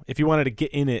if you wanted to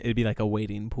get in it, it'd be like a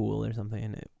wading pool or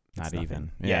something. It's Not nothing.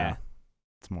 even. Yeah.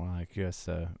 It's more like just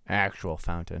a actual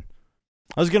fountain.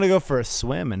 I was gonna go for a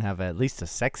swim and have at least a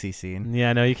sexy scene.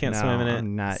 Yeah, no, you can't No, swim in it.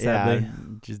 I'm not. sadly.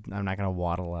 Yeah, I'm not gonna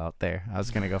waddle out there. I was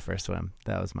gonna go for a swim.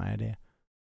 That was my idea.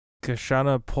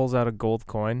 Kashana pulls out a gold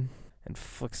coin and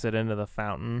flicks it into the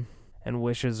fountain and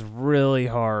wishes really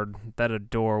hard that a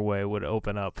doorway would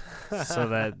open up so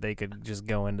that they could just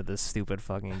go into this stupid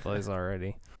fucking place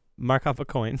already. Mark off a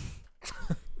coin.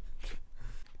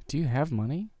 Do you have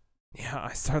money? Yeah,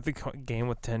 I start the game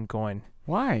with 10 coin.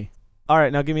 Why? All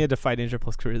right, now give me a Defy Danger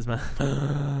plus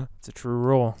Charisma. It's a true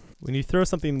roll. When you throw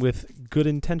something with good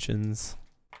intentions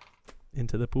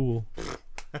into the pool.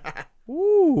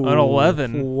 Ooh. An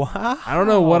 11. Wow. I don't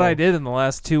know what I did in the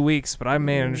last 2 weeks, but I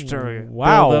managed to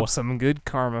Wow. build up some good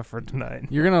karma for tonight.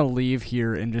 You're gonna leave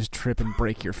here and just trip and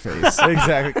break your face.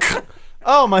 Exactly.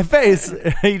 Oh, my face!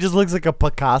 He just looks like a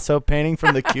Picasso painting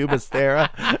from the Cubist era.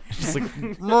 Just like,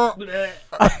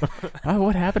 Oh,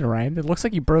 what happened, Ryan? It looks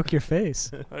like you broke your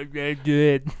face. Okay,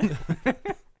 good.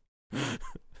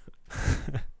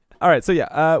 All right, so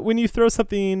yeah, when you throw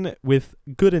something with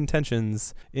good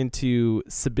intentions into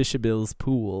Sibishabil's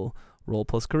pool, roll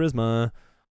plus Charisma.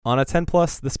 On a 10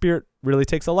 plus, the spirit really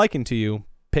takes a liking to you.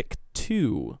 Pick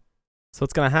 2. So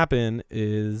what's going to happen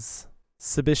is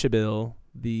Sibishabil,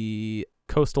 the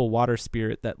coastal water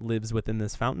spirit that lives within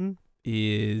this fountain,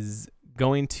 is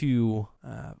going to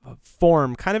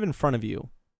form kind of in front of you.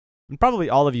 And probably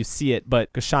all of you see it,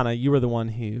 but Kashana, you were the one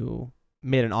who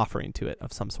made an offering to it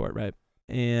of some sort, right?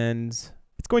 And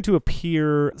it's going to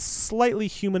appear slightly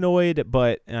humanoid,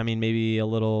 but I mean, maybe a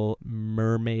little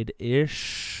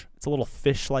mermaid-ish. It's a little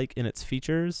fish-like in its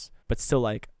features, but still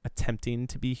like attempting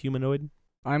to be humanoid.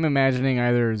 I'm imagining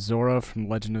either Zora from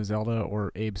Legend of Zelda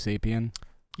or Abe Sapien.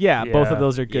 Yeah, both Yeah. of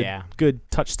those are good. Yeah.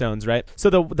 Good touchstones, right? So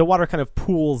the water kind of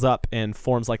pools up and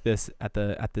forms like this at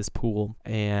this pool.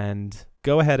 And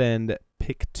go ahead and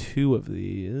pick 2 of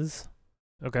these.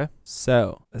 Okay.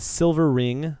 So a silver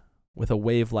ring with a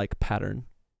wave-like pattern,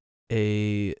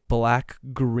 a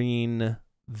black-green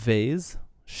vase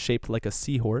shaped like a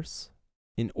seahorse,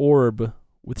 an orb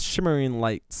with shimmering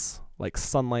lights like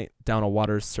sunlight down a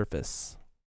water's surface.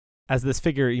 As this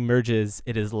figure emerges,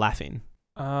 it is laughing.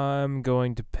 I'm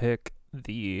going to pick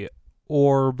the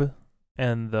orb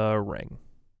and the ring.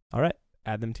 All right,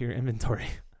 add them to your inventory.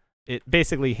 It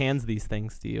basically hands these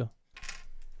things to you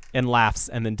and laughs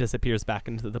and then disappears back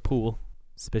into the pool.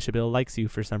 Spishabil likes you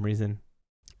for some reason.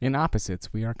 In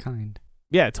opposites, we are kind.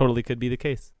 Yeah, it totally could be the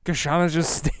case. Kashana's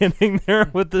just standing there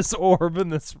with this orb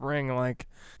and this ring, like,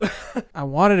 I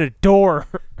wanted a door.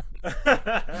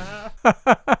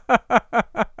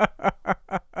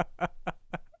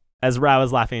 As Rao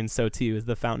is laughing, so too is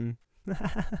the fountain.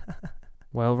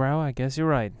 Well, Rao, I guess you're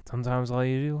right. Sometimes all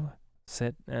you do,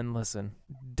 sit and listen.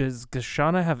 Does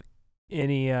Kashana have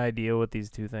any idea what these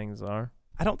 2 things are?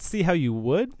 I don't see how you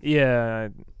would. Yeah,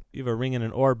 You have a ring and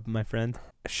an orb, my friend.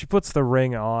 she puts the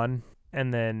ring on,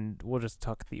 and then we'll just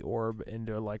tuck the orb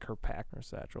into, like, her pack or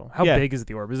satchel. How Yeah. big is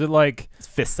the orb? Is it like... It's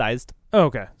fist-sized. Oh,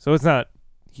 okay, so it's not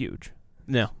huge.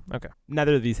 No. Okay.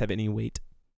 Neither of these have any weight.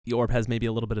 The orb has maybe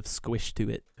a little bit of squish to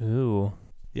it. Ooh.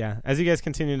 Yeah. As you guys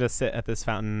continue to sit at this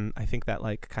fountain, I think that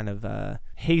like kind of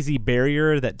hazy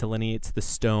barrier that delineates the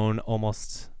stone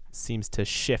almost seems to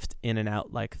shift in and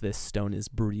out like this stone is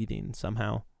breathing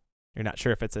somehow. You're not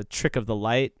sure if it's a trick of the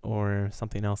light or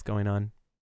something else going on.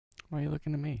 Why are you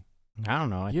looking at me? I don't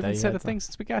know. You haven't said a thing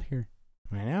since we got here.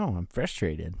 I know. I'm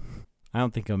frustrated. I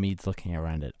don't think Omid's looking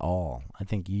around at all. I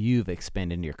think you've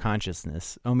expanded your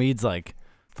consciousness. Omid's like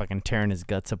fucking tearing his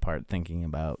guts apart thinking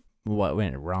about what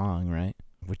went wrong, right?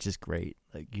 Which is great.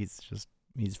 Like he's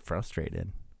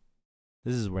frustrated.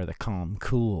 This is where the calm,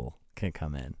 cool can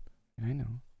come in. I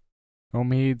know.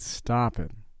 Omid, stop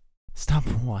it. Stop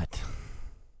what?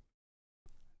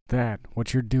 That,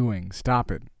 what you're doing,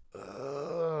 stop it.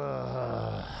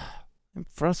 I'm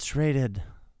frustrated.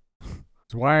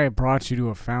 It's why I brought you to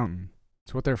a fountain.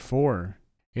 It's what they're for.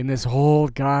 In this whole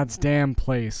God's damn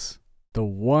place, the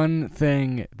one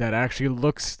thing that actually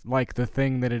looks like the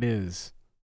thing that it is.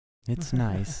 It's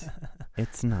nice.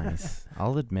 It's nice.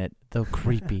 I'll admit, though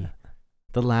creepy.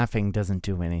 The laughing doesn't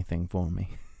do anything for me.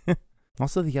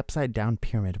 Also, the upside down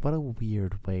pyramid. What a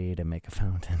weird way to make a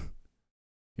fountain.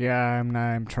 Yeah,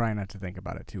 I'm trying not to think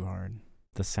about it too hard.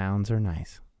 The sounds are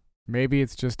nice. Maybe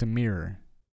it's just a mirror.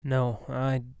 No,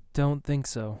 I don't think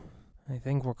so. I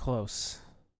think we're close.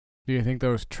 Do you think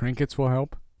those trinkets will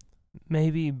help?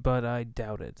 Maybe, but I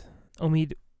doubt it.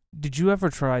 Omid, did you ever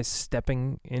try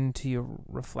stepping into your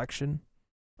reflection?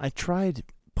 I tried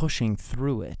pushing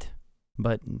through it,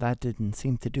 but that didn't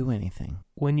seem to do anything.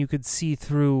 When you could see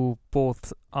through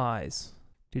both eyes,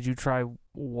 did you try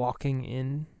walking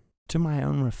in? To my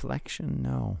own reflection,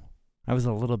 no. I was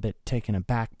a little bit taken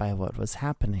aback by what was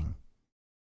happening.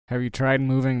 Have you tried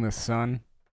moving the sun?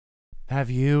 Have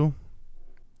you?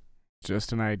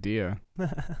 Just an idea.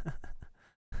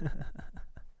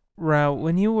 Rao,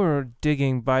 when you were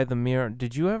digging by the mirror,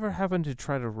 did you ever happen to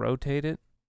try to rotate it?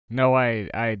 No,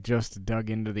 I just dug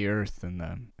into the earth and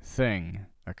the thing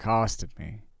accosted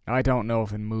me. I don't know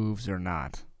if it moves or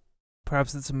not.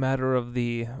 Perhaps it's a matter of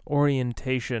the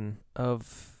orientation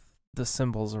of the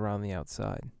symbols around the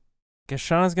outside.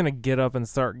 Gashana's gonna get up and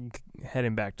start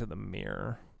heading back to the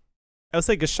mirror. I would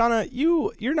say, Gashana,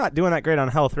 you're not doing that great on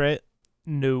health, right?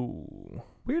 No.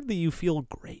 Weirdly, you feel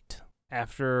great.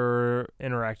 After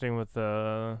interacting with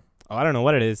the... Oh, I don't know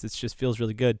what it is. It just feels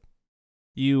really good.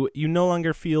 You no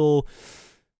longer feel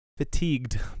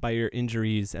fatigued by your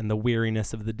injuries and the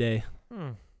weariness of the day.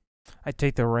 I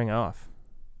take the ring off.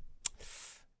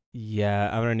 Yeah,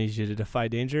 I'm going to need you to defy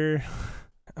danger.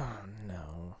 Oh,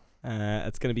 no.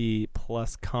 It's going to be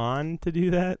plus con to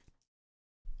do that.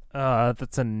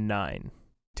 That's a 9.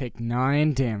 Take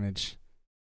 9 damage.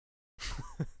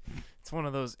 It's one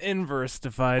of those inverse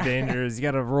defy dangers. You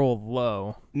gotta roll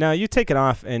low. Now, you take it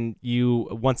off and you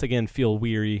once again feel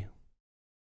weary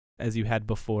as you had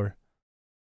before.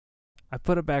 I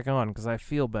put it back on because I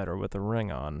feel better with the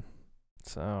ring on.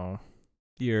 So,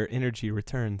 Your energy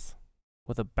returns.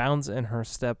 with a bounce in her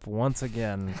step once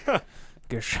again,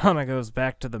 Gashana goes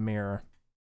back to the mirror.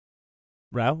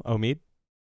 Rao, Omid?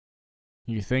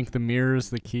 You think the mirror's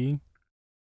the key?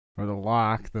 Or the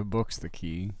lock, the book's the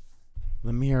key?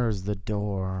 The mirror's the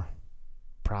door.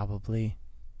 Probably.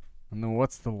 And then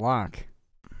what's the lock?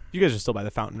 You guys are still by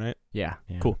the fountain, right? Yeah.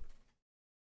 Cool.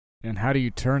 And how do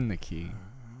you turn the key?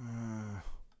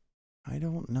 I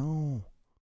don't know.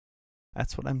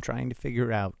 That's what I'm trying to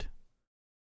figure out.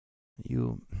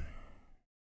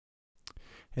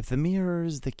 If the mirror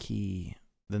is the key,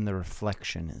 then the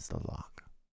reflection is the lock.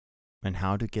 And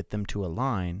how to get them to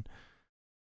align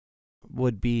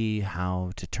would be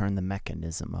how to turn the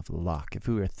mechanism of the lock, if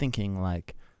we were thinking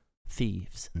like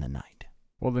thieves in the night.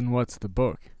 Well, then what's the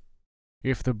book?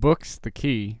 If the book's the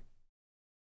key,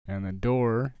 and the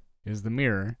door is the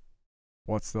mirror,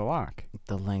 what's the lock?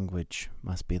 The language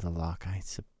must be the lock.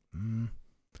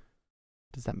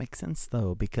 Does that make sense,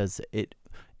 though? Because it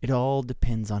all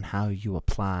depends on how you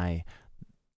apply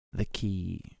the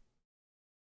key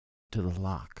to the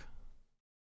lock.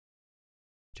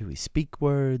 Do we speak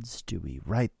words? Do we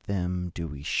write them? Do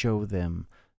we show them?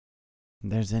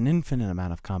 There's an infinite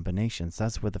amount of combinations.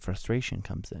 That's where the frustration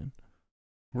comes in.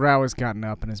 Rao has gotten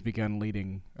up and has begun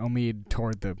leading Omid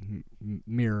toward the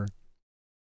mirror.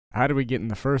 How did we get in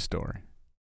the first door?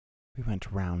 We went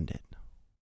around it.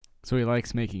 So he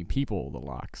likes making people the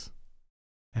locks.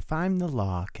 If I'm the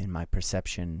lock in my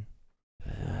perception...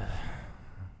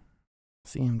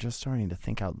 See, I'm just starting to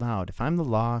think out loud. If I'm the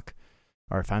lock,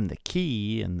 or if I'm the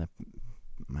key and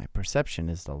my perception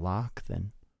is the lock,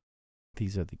 then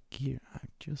these are the gear. I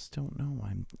just don't know.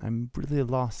 I'm really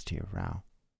lost here, Rao.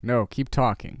 No, keep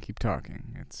talking. Keep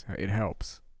talking. It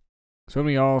helps. So when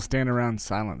we all stand around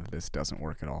silent, this doesn't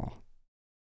work at all.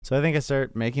 So I think I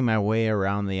start making my way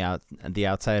around the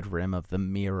outside rim of the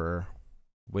mirror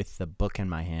with the book in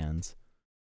my hands.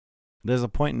 There's a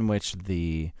point in which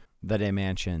the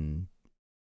dimension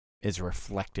is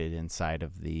reflected inside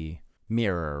of the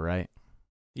mirror, right?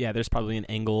 Yeah, there's probably an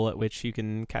angle at which you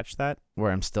can catch that.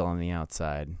 Where I'm still on the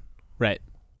outside. Right.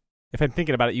 If I'm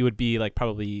thinking about it, you would be like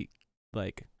probably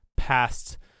like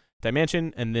past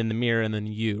dimension and then the mirror and then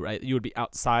you, right? You would be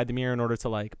outside the mirror in order to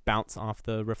like bounce off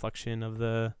the reflection of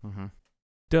the. Mm-hmm.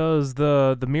 Does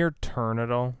the mirror turn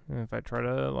at all if I try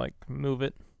to like move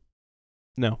it?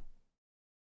 No.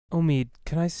 Omid,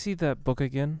 can I see that book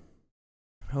again?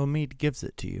 Omid gives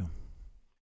it to you.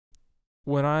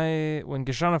 When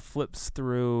Kishana flips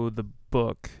through the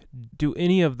book, do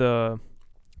any of the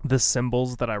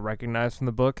symbols that I recognize from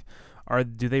the book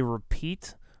do they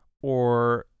repeat,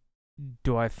 or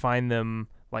do I find them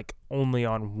like only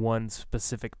on one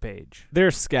specific page?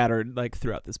 They're scattered like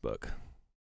throughout this book.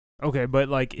 Okay, but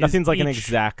like Nothing's like an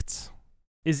exact.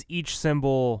 Is each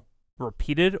symbol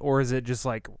repeated, or is it just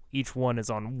like each one is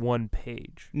on one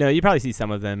page? No, you probably see some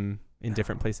of them in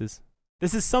different places.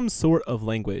 This is some sort of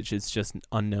language. It's just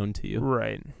unknown to you.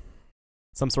 Right.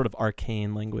 Some sort of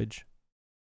arcane language.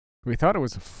 We thought it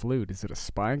was a flute. Is it a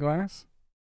spyglass?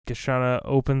 Kishana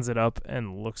opens it up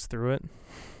and looks through it.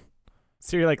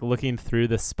 So you're like looking through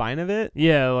the spine of it.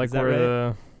 Yeah, like Is that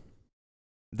where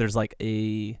There's like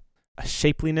a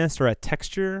shapeliness or a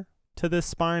texture to this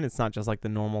spine. It's not just like the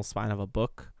normal spine of a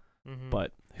book,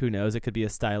 but who knows? It could be a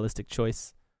stylistic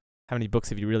choice. How many books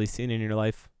have you really seen in your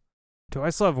life? Do I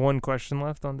still have one question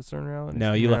left on Discern Realities?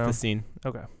 No, you left the scene.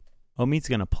 Okay. Omid's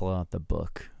going to pull out the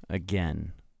book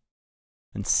again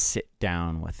and sit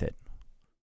down with it.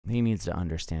 He needs to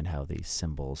understand how these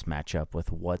symbols match up with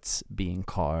what's being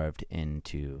carved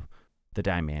into the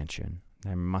dimension.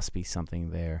 There must be something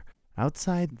there.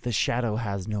 Outside, the shadow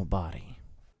has no body.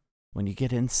 When you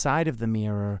get inside of the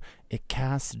mirror, it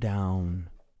casts down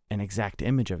an exact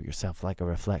image of yourself like a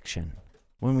reflection.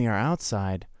 When we are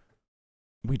outside,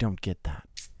 we don't get that.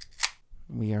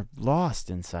 We are lost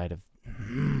inside of...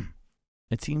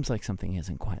 It seems like something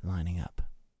isn't quite lining up.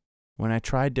 When I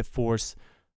tried to force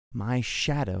my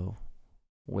shadow,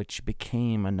 which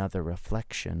became another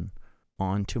reflection,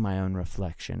 onto my own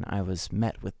reflection, I was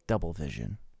met with double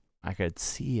vision. I could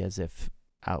see as if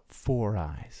out 4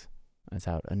 eyes, as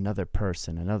out another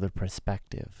person, another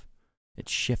perspective. It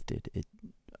shifted, it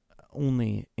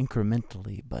only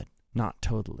incrementally, but not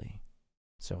totally.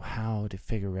 So how to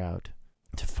figure out,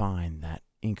 to find that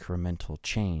incremental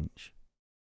change?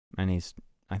 And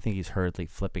I think he's hurriedly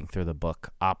flipping through the book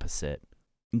opposite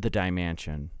the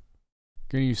dimension.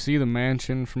 Can you see the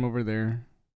mansion from over there?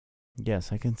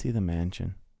 Yes, I can see the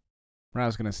mansion. I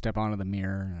was going to step onto the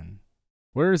mirror. And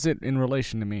where is it in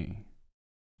relation to me?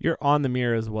 You're on the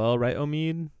mirror as well, right,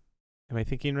 Omid? Am I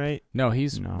thinking right? No,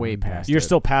 he's No, way I'm past You're it.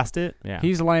 still past it? Yeah.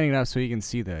 He's lining it up so he can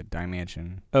see the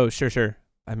dimension. Oh, sure.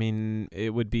 I mean,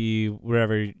 it would be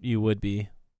wherever you would be.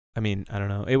 I mean, I don't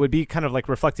know. It would be kind of like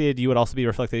reflected. You would also be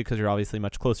reflected because you're obviously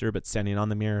much closer, but standing on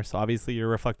the mirror. So obviously you're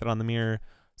reflected on the mirror.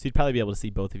 So you'd probably be able to see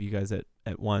both of you guys at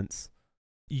once.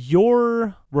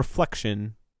 Your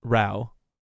reflection, Rao,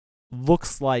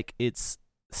 looks like it's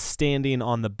standing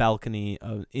on the balcony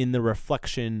in the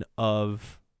reflection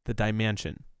of the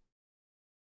dimension.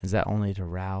 Is that only to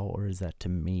Rao or is that to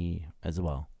me as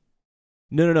well?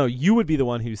 No. You would be the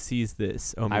one who sees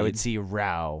this, Omid. I would see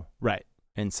Rao Right.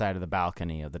 inside of the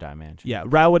balcony of the dimension. Yeah,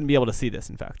 Rao wouldn't be able to see this,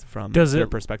 in fact, from their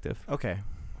perspective. Okay.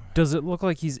 Does it look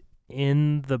like he's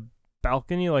in the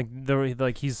balcony,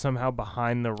 like he's somehow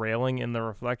behind the railing in the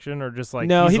reflection, or just like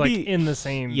No, he's he'd like be- in the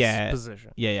same yeah.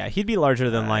 position? Yeah. He'd be larger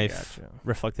than I life gotcha.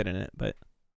 reflected in it, but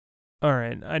All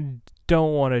right, I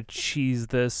don't want to cheese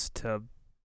this to,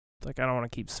 like, I don't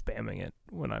want to keep spamming it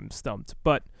when I'm stumped,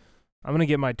 but I'm gonna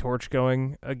get my torch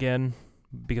going again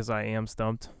because I am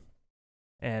stumped,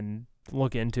 and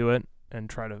look into it and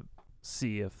try to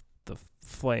see if the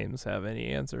flames have any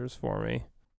answers for me.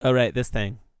 oh right, this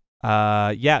thing.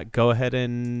 Yeah, go ahead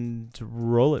and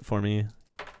roll it for me.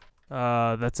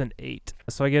 That's an 8,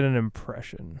 so I get an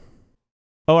impression.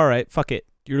 Oh, all right, fuck it.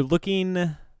 Are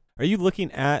you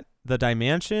looking at the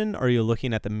dimension, or are you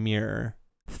looking at the mirror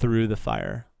through the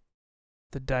fire?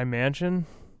 The dimension?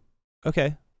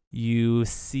 Okay. You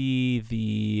see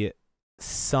the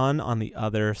sun on the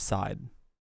other side.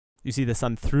 You see the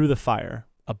sun through the fire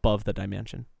above the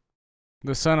dimension.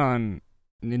 The sun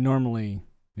normally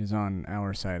is on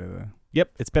our side of the...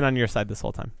 Yep, it's been on your side this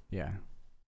whole time. Yeah.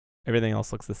 Everything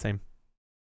else looks the same.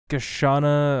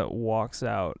 Kishana walks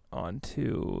out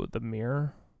onto the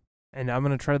mirror, and I'm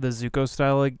going to try the Zuko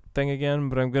style thing again,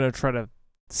 but I'm going to try to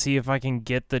see if I can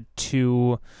get the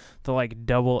like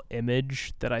double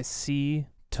image that I see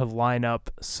to line up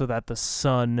so that the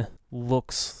sun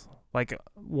looks like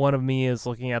one of me is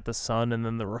looking at the sun and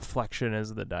then the reflection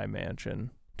is the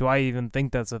dimension. Do I even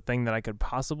think that's a thing that I could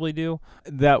possibly do?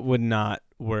 That would not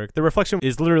work. The reflection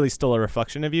is literally still a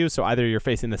reflection of you, so either you're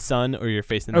facing the sun or you're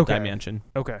facing the Okay. dimension.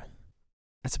 Okay.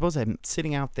 I suppose I'm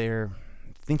sitting out there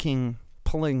thinking,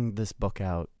 pulling this book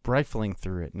out, rifling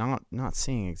through it, not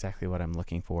seeing exactly what I'm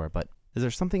looking for. But is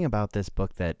there something about this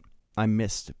book that I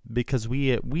missed? Because we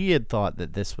had thought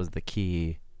that this was the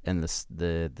key, and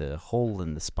the hole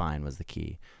in the spine was the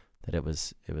key, that it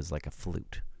was like a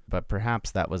flute. But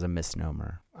perhaps that was a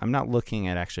misnomer. I'm not looking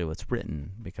at actually what's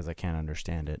written because I can't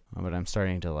understand it, but I'm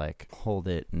starting to like hold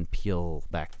it and peel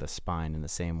back the spine in the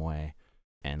same way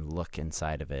and look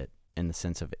inside of it in the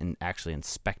sense of actually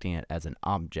inspecting it as an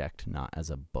object, not as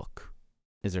a book.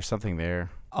 Is there something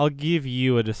there? I'll give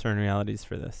you a discern realities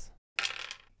for this.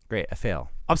 Great, I fail.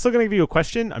 I'm still going to give you a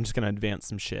question. I'm just going to advance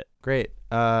some shit. Great.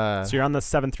 So you're on the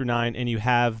 7 through 9, and you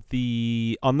have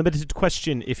the unlimited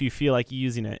question if you feel like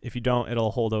using it. If you don't,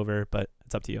 it'll hold over, but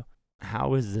it's up to you.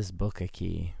 How is this book a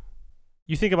key?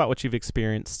 You think about what you've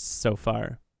experienced so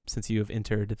far since you have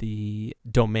entered the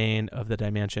domain of the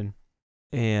dimension.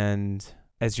 And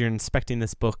as you're inspecting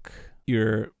this book,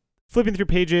 you're flipping through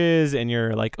pages, and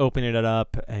you're like opening it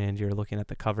up, and you're looking at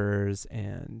the covers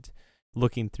and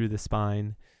looking through the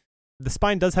spine. The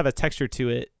spine does have a texture to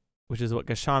it, which is what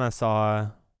Gashana saw,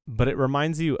 but it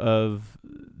reminds you of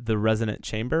the resonant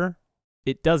chamber.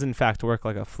 It does, in fact, work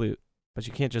like a flute, but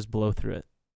you can't just blow through it.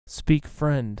 Speak,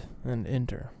 friend, and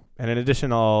enter. And in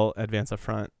addition, I'll advance a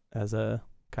front as a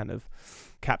kind of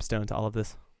capstone to all of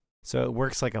this. So it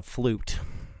works like a flute,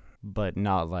 but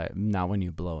not when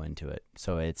you blow into it.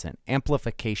 So it's an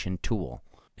amplification tool.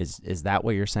 Is that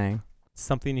what you're saying?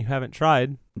 Something you haven't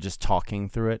tried. Just talking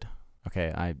through it?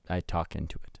 Okay, I talk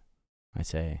into it. I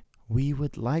say, we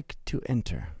would like to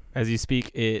enter. As you speak,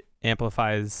 it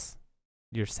amplifies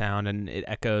your sound, and it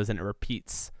echoes, and it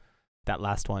repeats that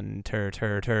last one, tur,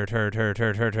 tur, tur, tur, tur,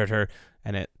 tur, tur, tur, tur,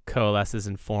 and it coalesces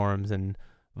and forms and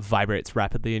vibrates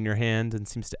rapidly in your hand and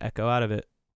seems to echo out of it.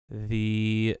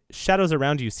 The shadows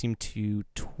around you seem to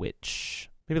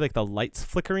twitch. Maybe like the lights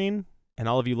flickering, and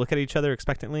all of you look at each other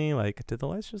expectantly, like, did the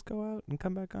lights just go out and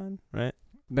come back on? Right?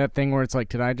 That thing where it's like,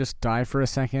 did I just die for a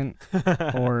second?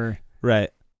 Or right.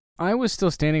 I was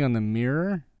still standing on the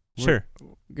mirror. Sure.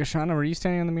 Gashana, were you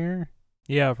standing on the mirror?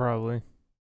 Yeah, probably.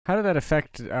 How did that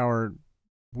affect our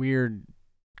weird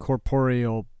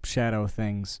corporeal shadow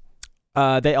things?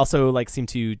 They also like seem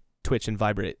to twitch and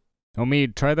vibrate.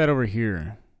 Omid, try that over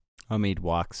here. Omid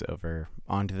walks over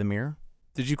onto the mirror.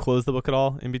 Did you close the book at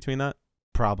all in between that?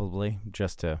 Probably,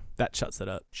 just to That shuts it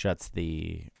up. shuts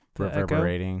the The echo?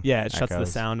 reverberating. Yeah, it shuts the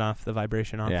echoes. sound off, the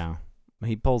vibration off. Yeah.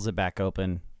 He pulls it back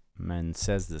open and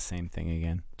says the same thing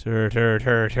again. Tur, tur,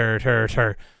 tur, tur, tur,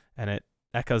 tur. And it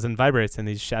echoes and vibrates, and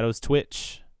these shadows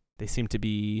twitch. They seem to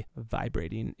be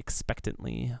vibrating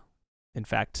expectantly. In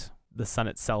fact, the sun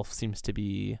itself seems to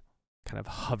be kind of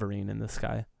hovering in the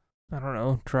sky. I don't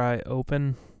know. Try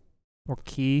open or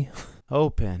key.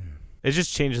 Open. It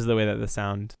just changes the way that the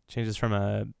sound changes from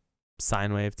a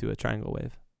sine wave to a triangle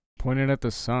wave. Point it at the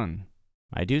sun.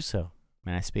 I do so,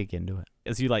 and I speak into it.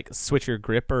 As you like switch your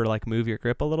grip or like move your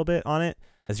grip a little bit on it,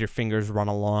 as your fingers run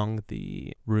along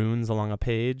the runes along a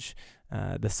page,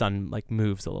 the sun like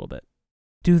moves a little bit.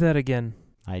 Do that again.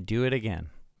 I do it again.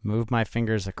 Move my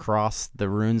fingers across the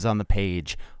runes on the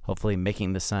page, hopefully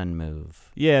making the sun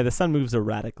move. Yeah, the sun moves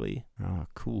erratically. Oh,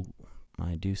 cool.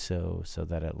 I do so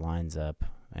that it lines up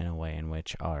in a way in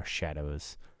which our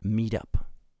shadows meet up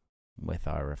with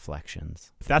our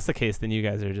reflections. If that's the case, then you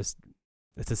guys are just,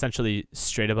 it's essentially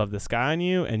straight above the sky on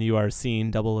you, and you are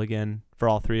seeing double again for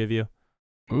all three of you.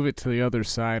 Move it to the other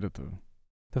side of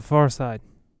The far side.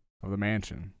 the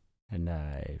mansion. And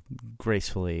I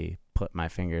gracefully put my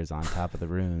fingers on top of the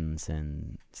runes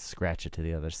and scratch it to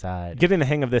the other side. Getting the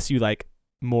hang of this, you like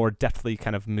more deftly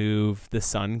kind of move the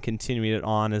sun, continuing it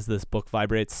on as this book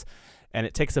vibrates, and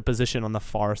it takes a position on the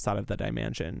far side of the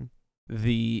dimension.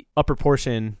 The upper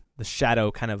portion, the shadow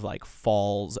kind of like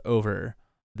falls over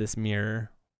this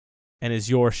mirror, and as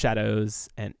your shadows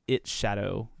and its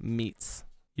shadow meets,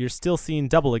 you're still seeing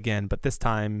double again, but this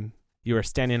time you are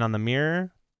standing on the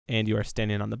mirror and you are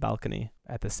standing on the balcony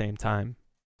at the same time.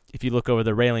 If you look over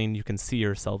the railing, you can see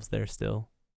yourselves there still.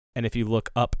 And if you look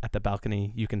up at the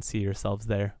balcony, you can see yourselves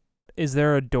there. Is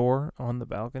there a door on the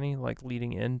balcony, like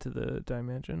leading into the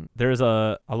dimension? There's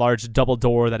a large double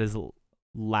door that is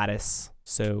lattice,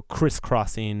 so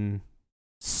crisscrossing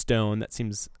stone that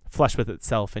seems flush with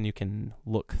itself, and you can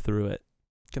look through it.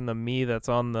 Can the me that's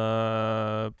on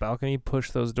the balcony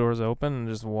push those doors open and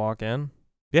just walk in?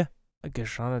 Yeah.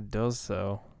 Gashana does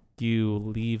so. You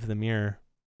leave the mirror.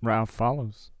 Ralph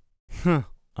follows.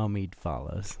 Omid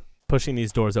follows. Pushing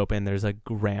these doors open, there's a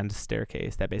grand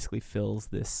staircase that basically fills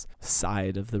this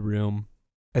side of the room.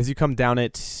 As you come down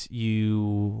it,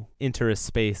 you enter a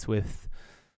space with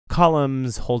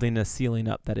columns holding a ceiling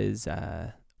up that is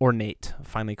ornate,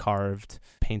 finely carved,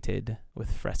 painted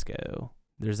with fresco.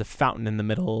 There's a fountain in the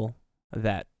middle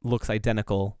that looks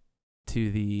identical to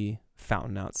the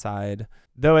fountain outside.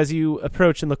 Though as you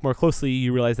approach and look more closely,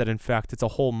 you realize that in fact it's a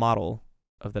whole model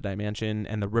of the dimension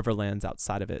and the riverlands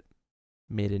outside of it,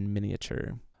 made in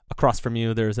miniature. Across from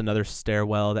you, there's another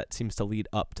stairwell that seems to lead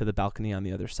up to the balcony on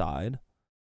the other side.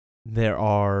 There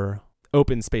are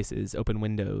open spaces, open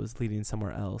windows leading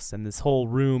somewhere else, and this whole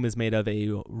room is made of a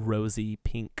rosy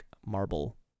pink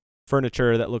marble.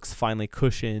 Furniture that looks finely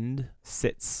cushioned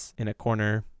sits in a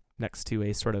corner next to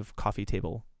a sort of coffee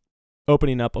table.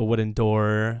 Opening up a wooden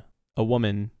door, a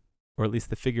woman, or at least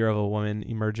the figure of a woman,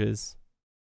 emerges,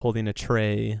 holding a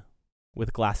tray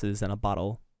with glasses and a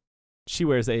bottle. She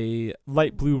wears a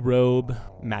light blue robe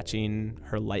matching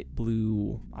her light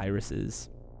blue irises,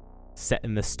 set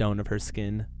in the stone of her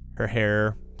skin. Her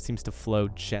hair seems to flow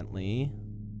gently,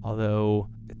 although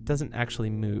it doesn't actually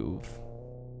move.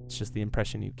 It's just the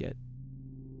impression you get.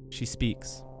 She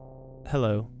speaks.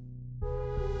 Hello.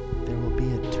 There will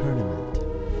be a tournament.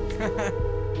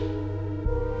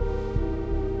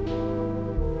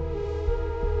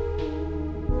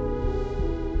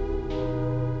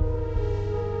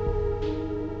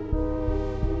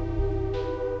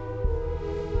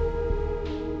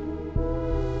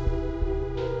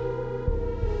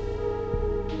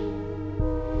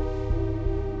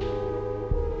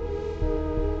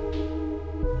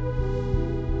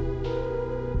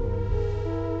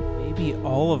 Maybe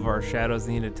all of our shadows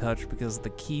need a touch because the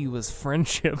key was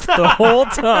friendship the whole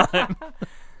time.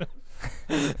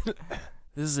 This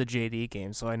is a JD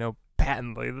game, so I know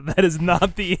patently that that is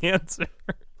not the answer.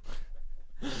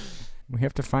 We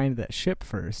have to find that ship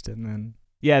first, and then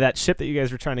Yeah, that ship that you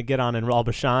guys were trying to get on in Ral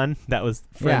Bashan, that was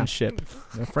friendship.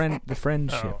 the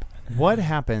friendship. What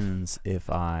happens if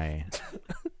I...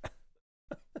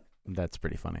 That's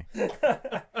pretty funny.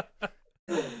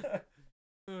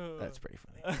 That's pretty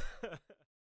funny.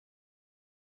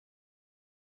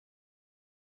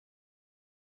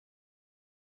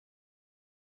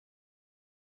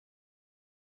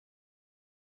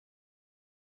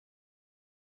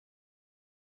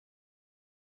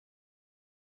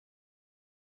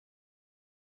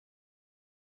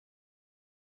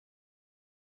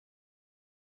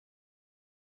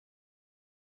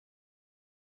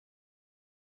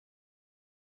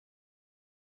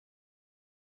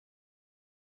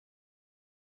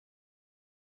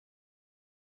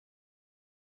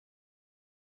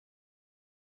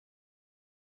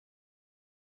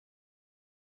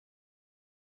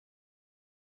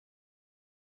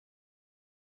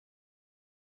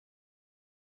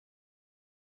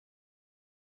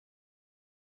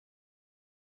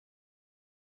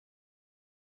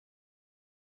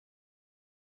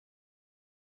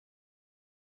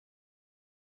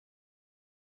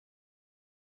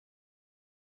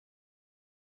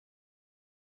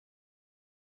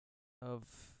 Of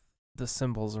the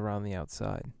symbols around the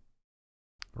outside.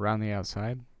 Around the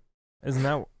outside. Isn't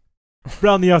that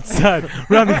Round the outside.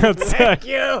 Round the outside.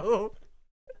 you.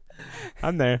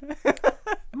 I'm there.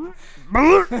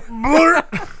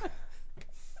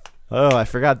 Oh, I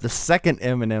forgot the second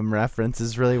Eminem reference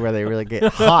is really where they really get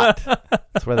hot.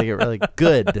 That's where they get really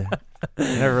good.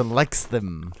 Never likes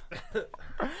them.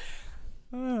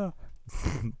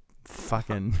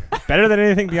 Fucking Better than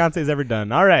anything Beyonce's ever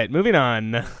done. All right, moving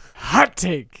on. Hot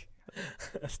take.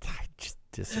 I just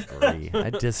disagree. I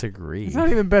disagree. It's not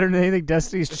even better than anything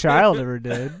Destiny's Child ever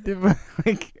did.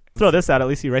 Like, Throw this out. At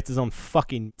least he writes his own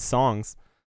fucking songs.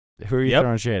 Who are you Yep.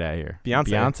 throwing shade at here? Beyonce.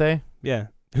 Beyonce? Yeah.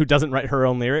 Who doesn't write her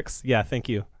own lyrics? Yeah, thank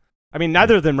you. I mean,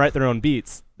 neither of them write their own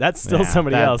beats. That's still Yeah,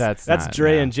 somebody else. that's not-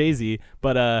 Dre yeah. and Jay-Z.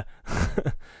 But No,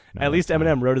 at least that's not.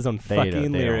 Eminem wrote his own They fucking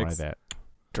don't write lyrics. that.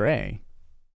 Dre.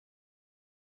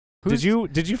 Did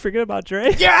you forget about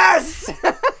Dre? Yes.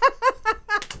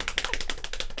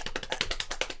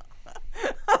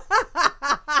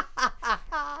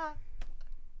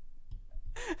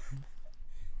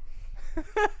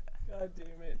 God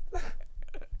damn it.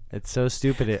 It's so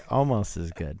stupid it almost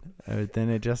is good. But then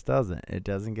it just doesn't. It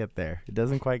doesn't get there. It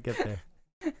doesn't quite get there.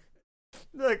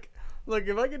 Look,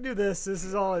 if I could do this, this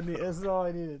is all I need. This is all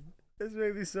I needed. This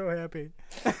made me so happy.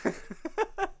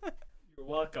 You're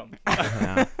welcome.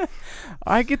 Yeah.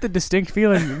 I get the distinct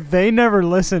feeling they never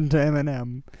listened to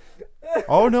Eminem.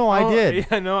 Oh no, I did.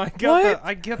 Yeah, no, I get What? that.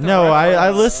 I get that. No, I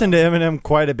listened to Eminem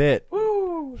quite a bit.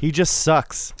 He just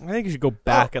sucks. I think you should go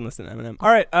back and listen to Eminem. All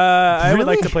right, I would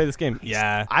like Really? to play this game.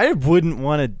 Yeah. I wouldn't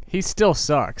want He still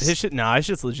sucks. His shit, nah, his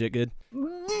shit's legit good.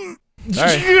 to.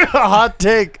 Sorry. Hot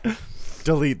take.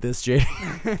 Delete this, Jay.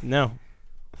 No.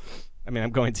 mean,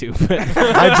 I'm going to, but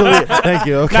Thank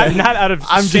you. Okay. not out of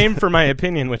I'm shame for my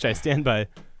opinion, which I stand by.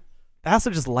 I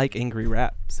also just like angry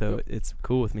rap, so it's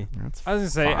cool with me. That's I was gonna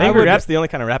say, fine. Angry rap's the only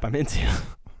kind of rap I'm into.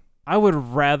 I would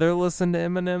rather listen to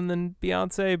Eminem than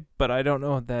Beyonce, but I don't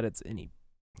know that it's any.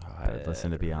 I would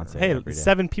listen to Beyonce Hey, every day.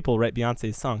 7 people write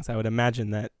Beyonce's songs. I would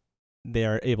imagine that they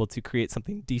are able to create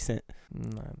something decent.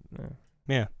 No.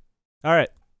 Yeah. All right.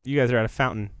 You guys are at a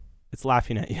fountain. It's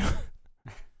laughing at you.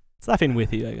 It's laughing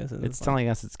with you, I guess. It's telling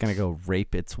us it's going to go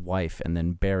rape its wife and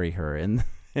then bury her in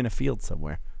a field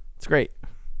somewhere. It's great.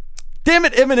 Damn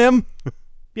it, Eminem!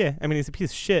 Yeah, I mean, he's a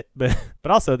piece of shit, but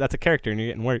also that's a character and you're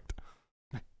getting worked.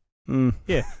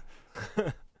 Yeah.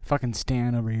 Fucking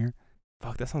Stan over here.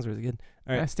 Fuck, that sounds really good.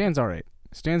 All right. Yeah, Stan's all right.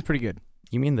 Stan's pretty good.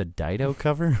 You mean the Dido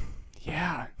cover?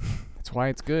 Yeah, that's why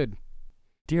it's good.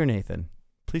 Dear Nathan,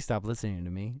 please stop listening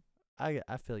to me. I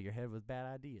fill your head with bad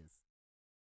ideas.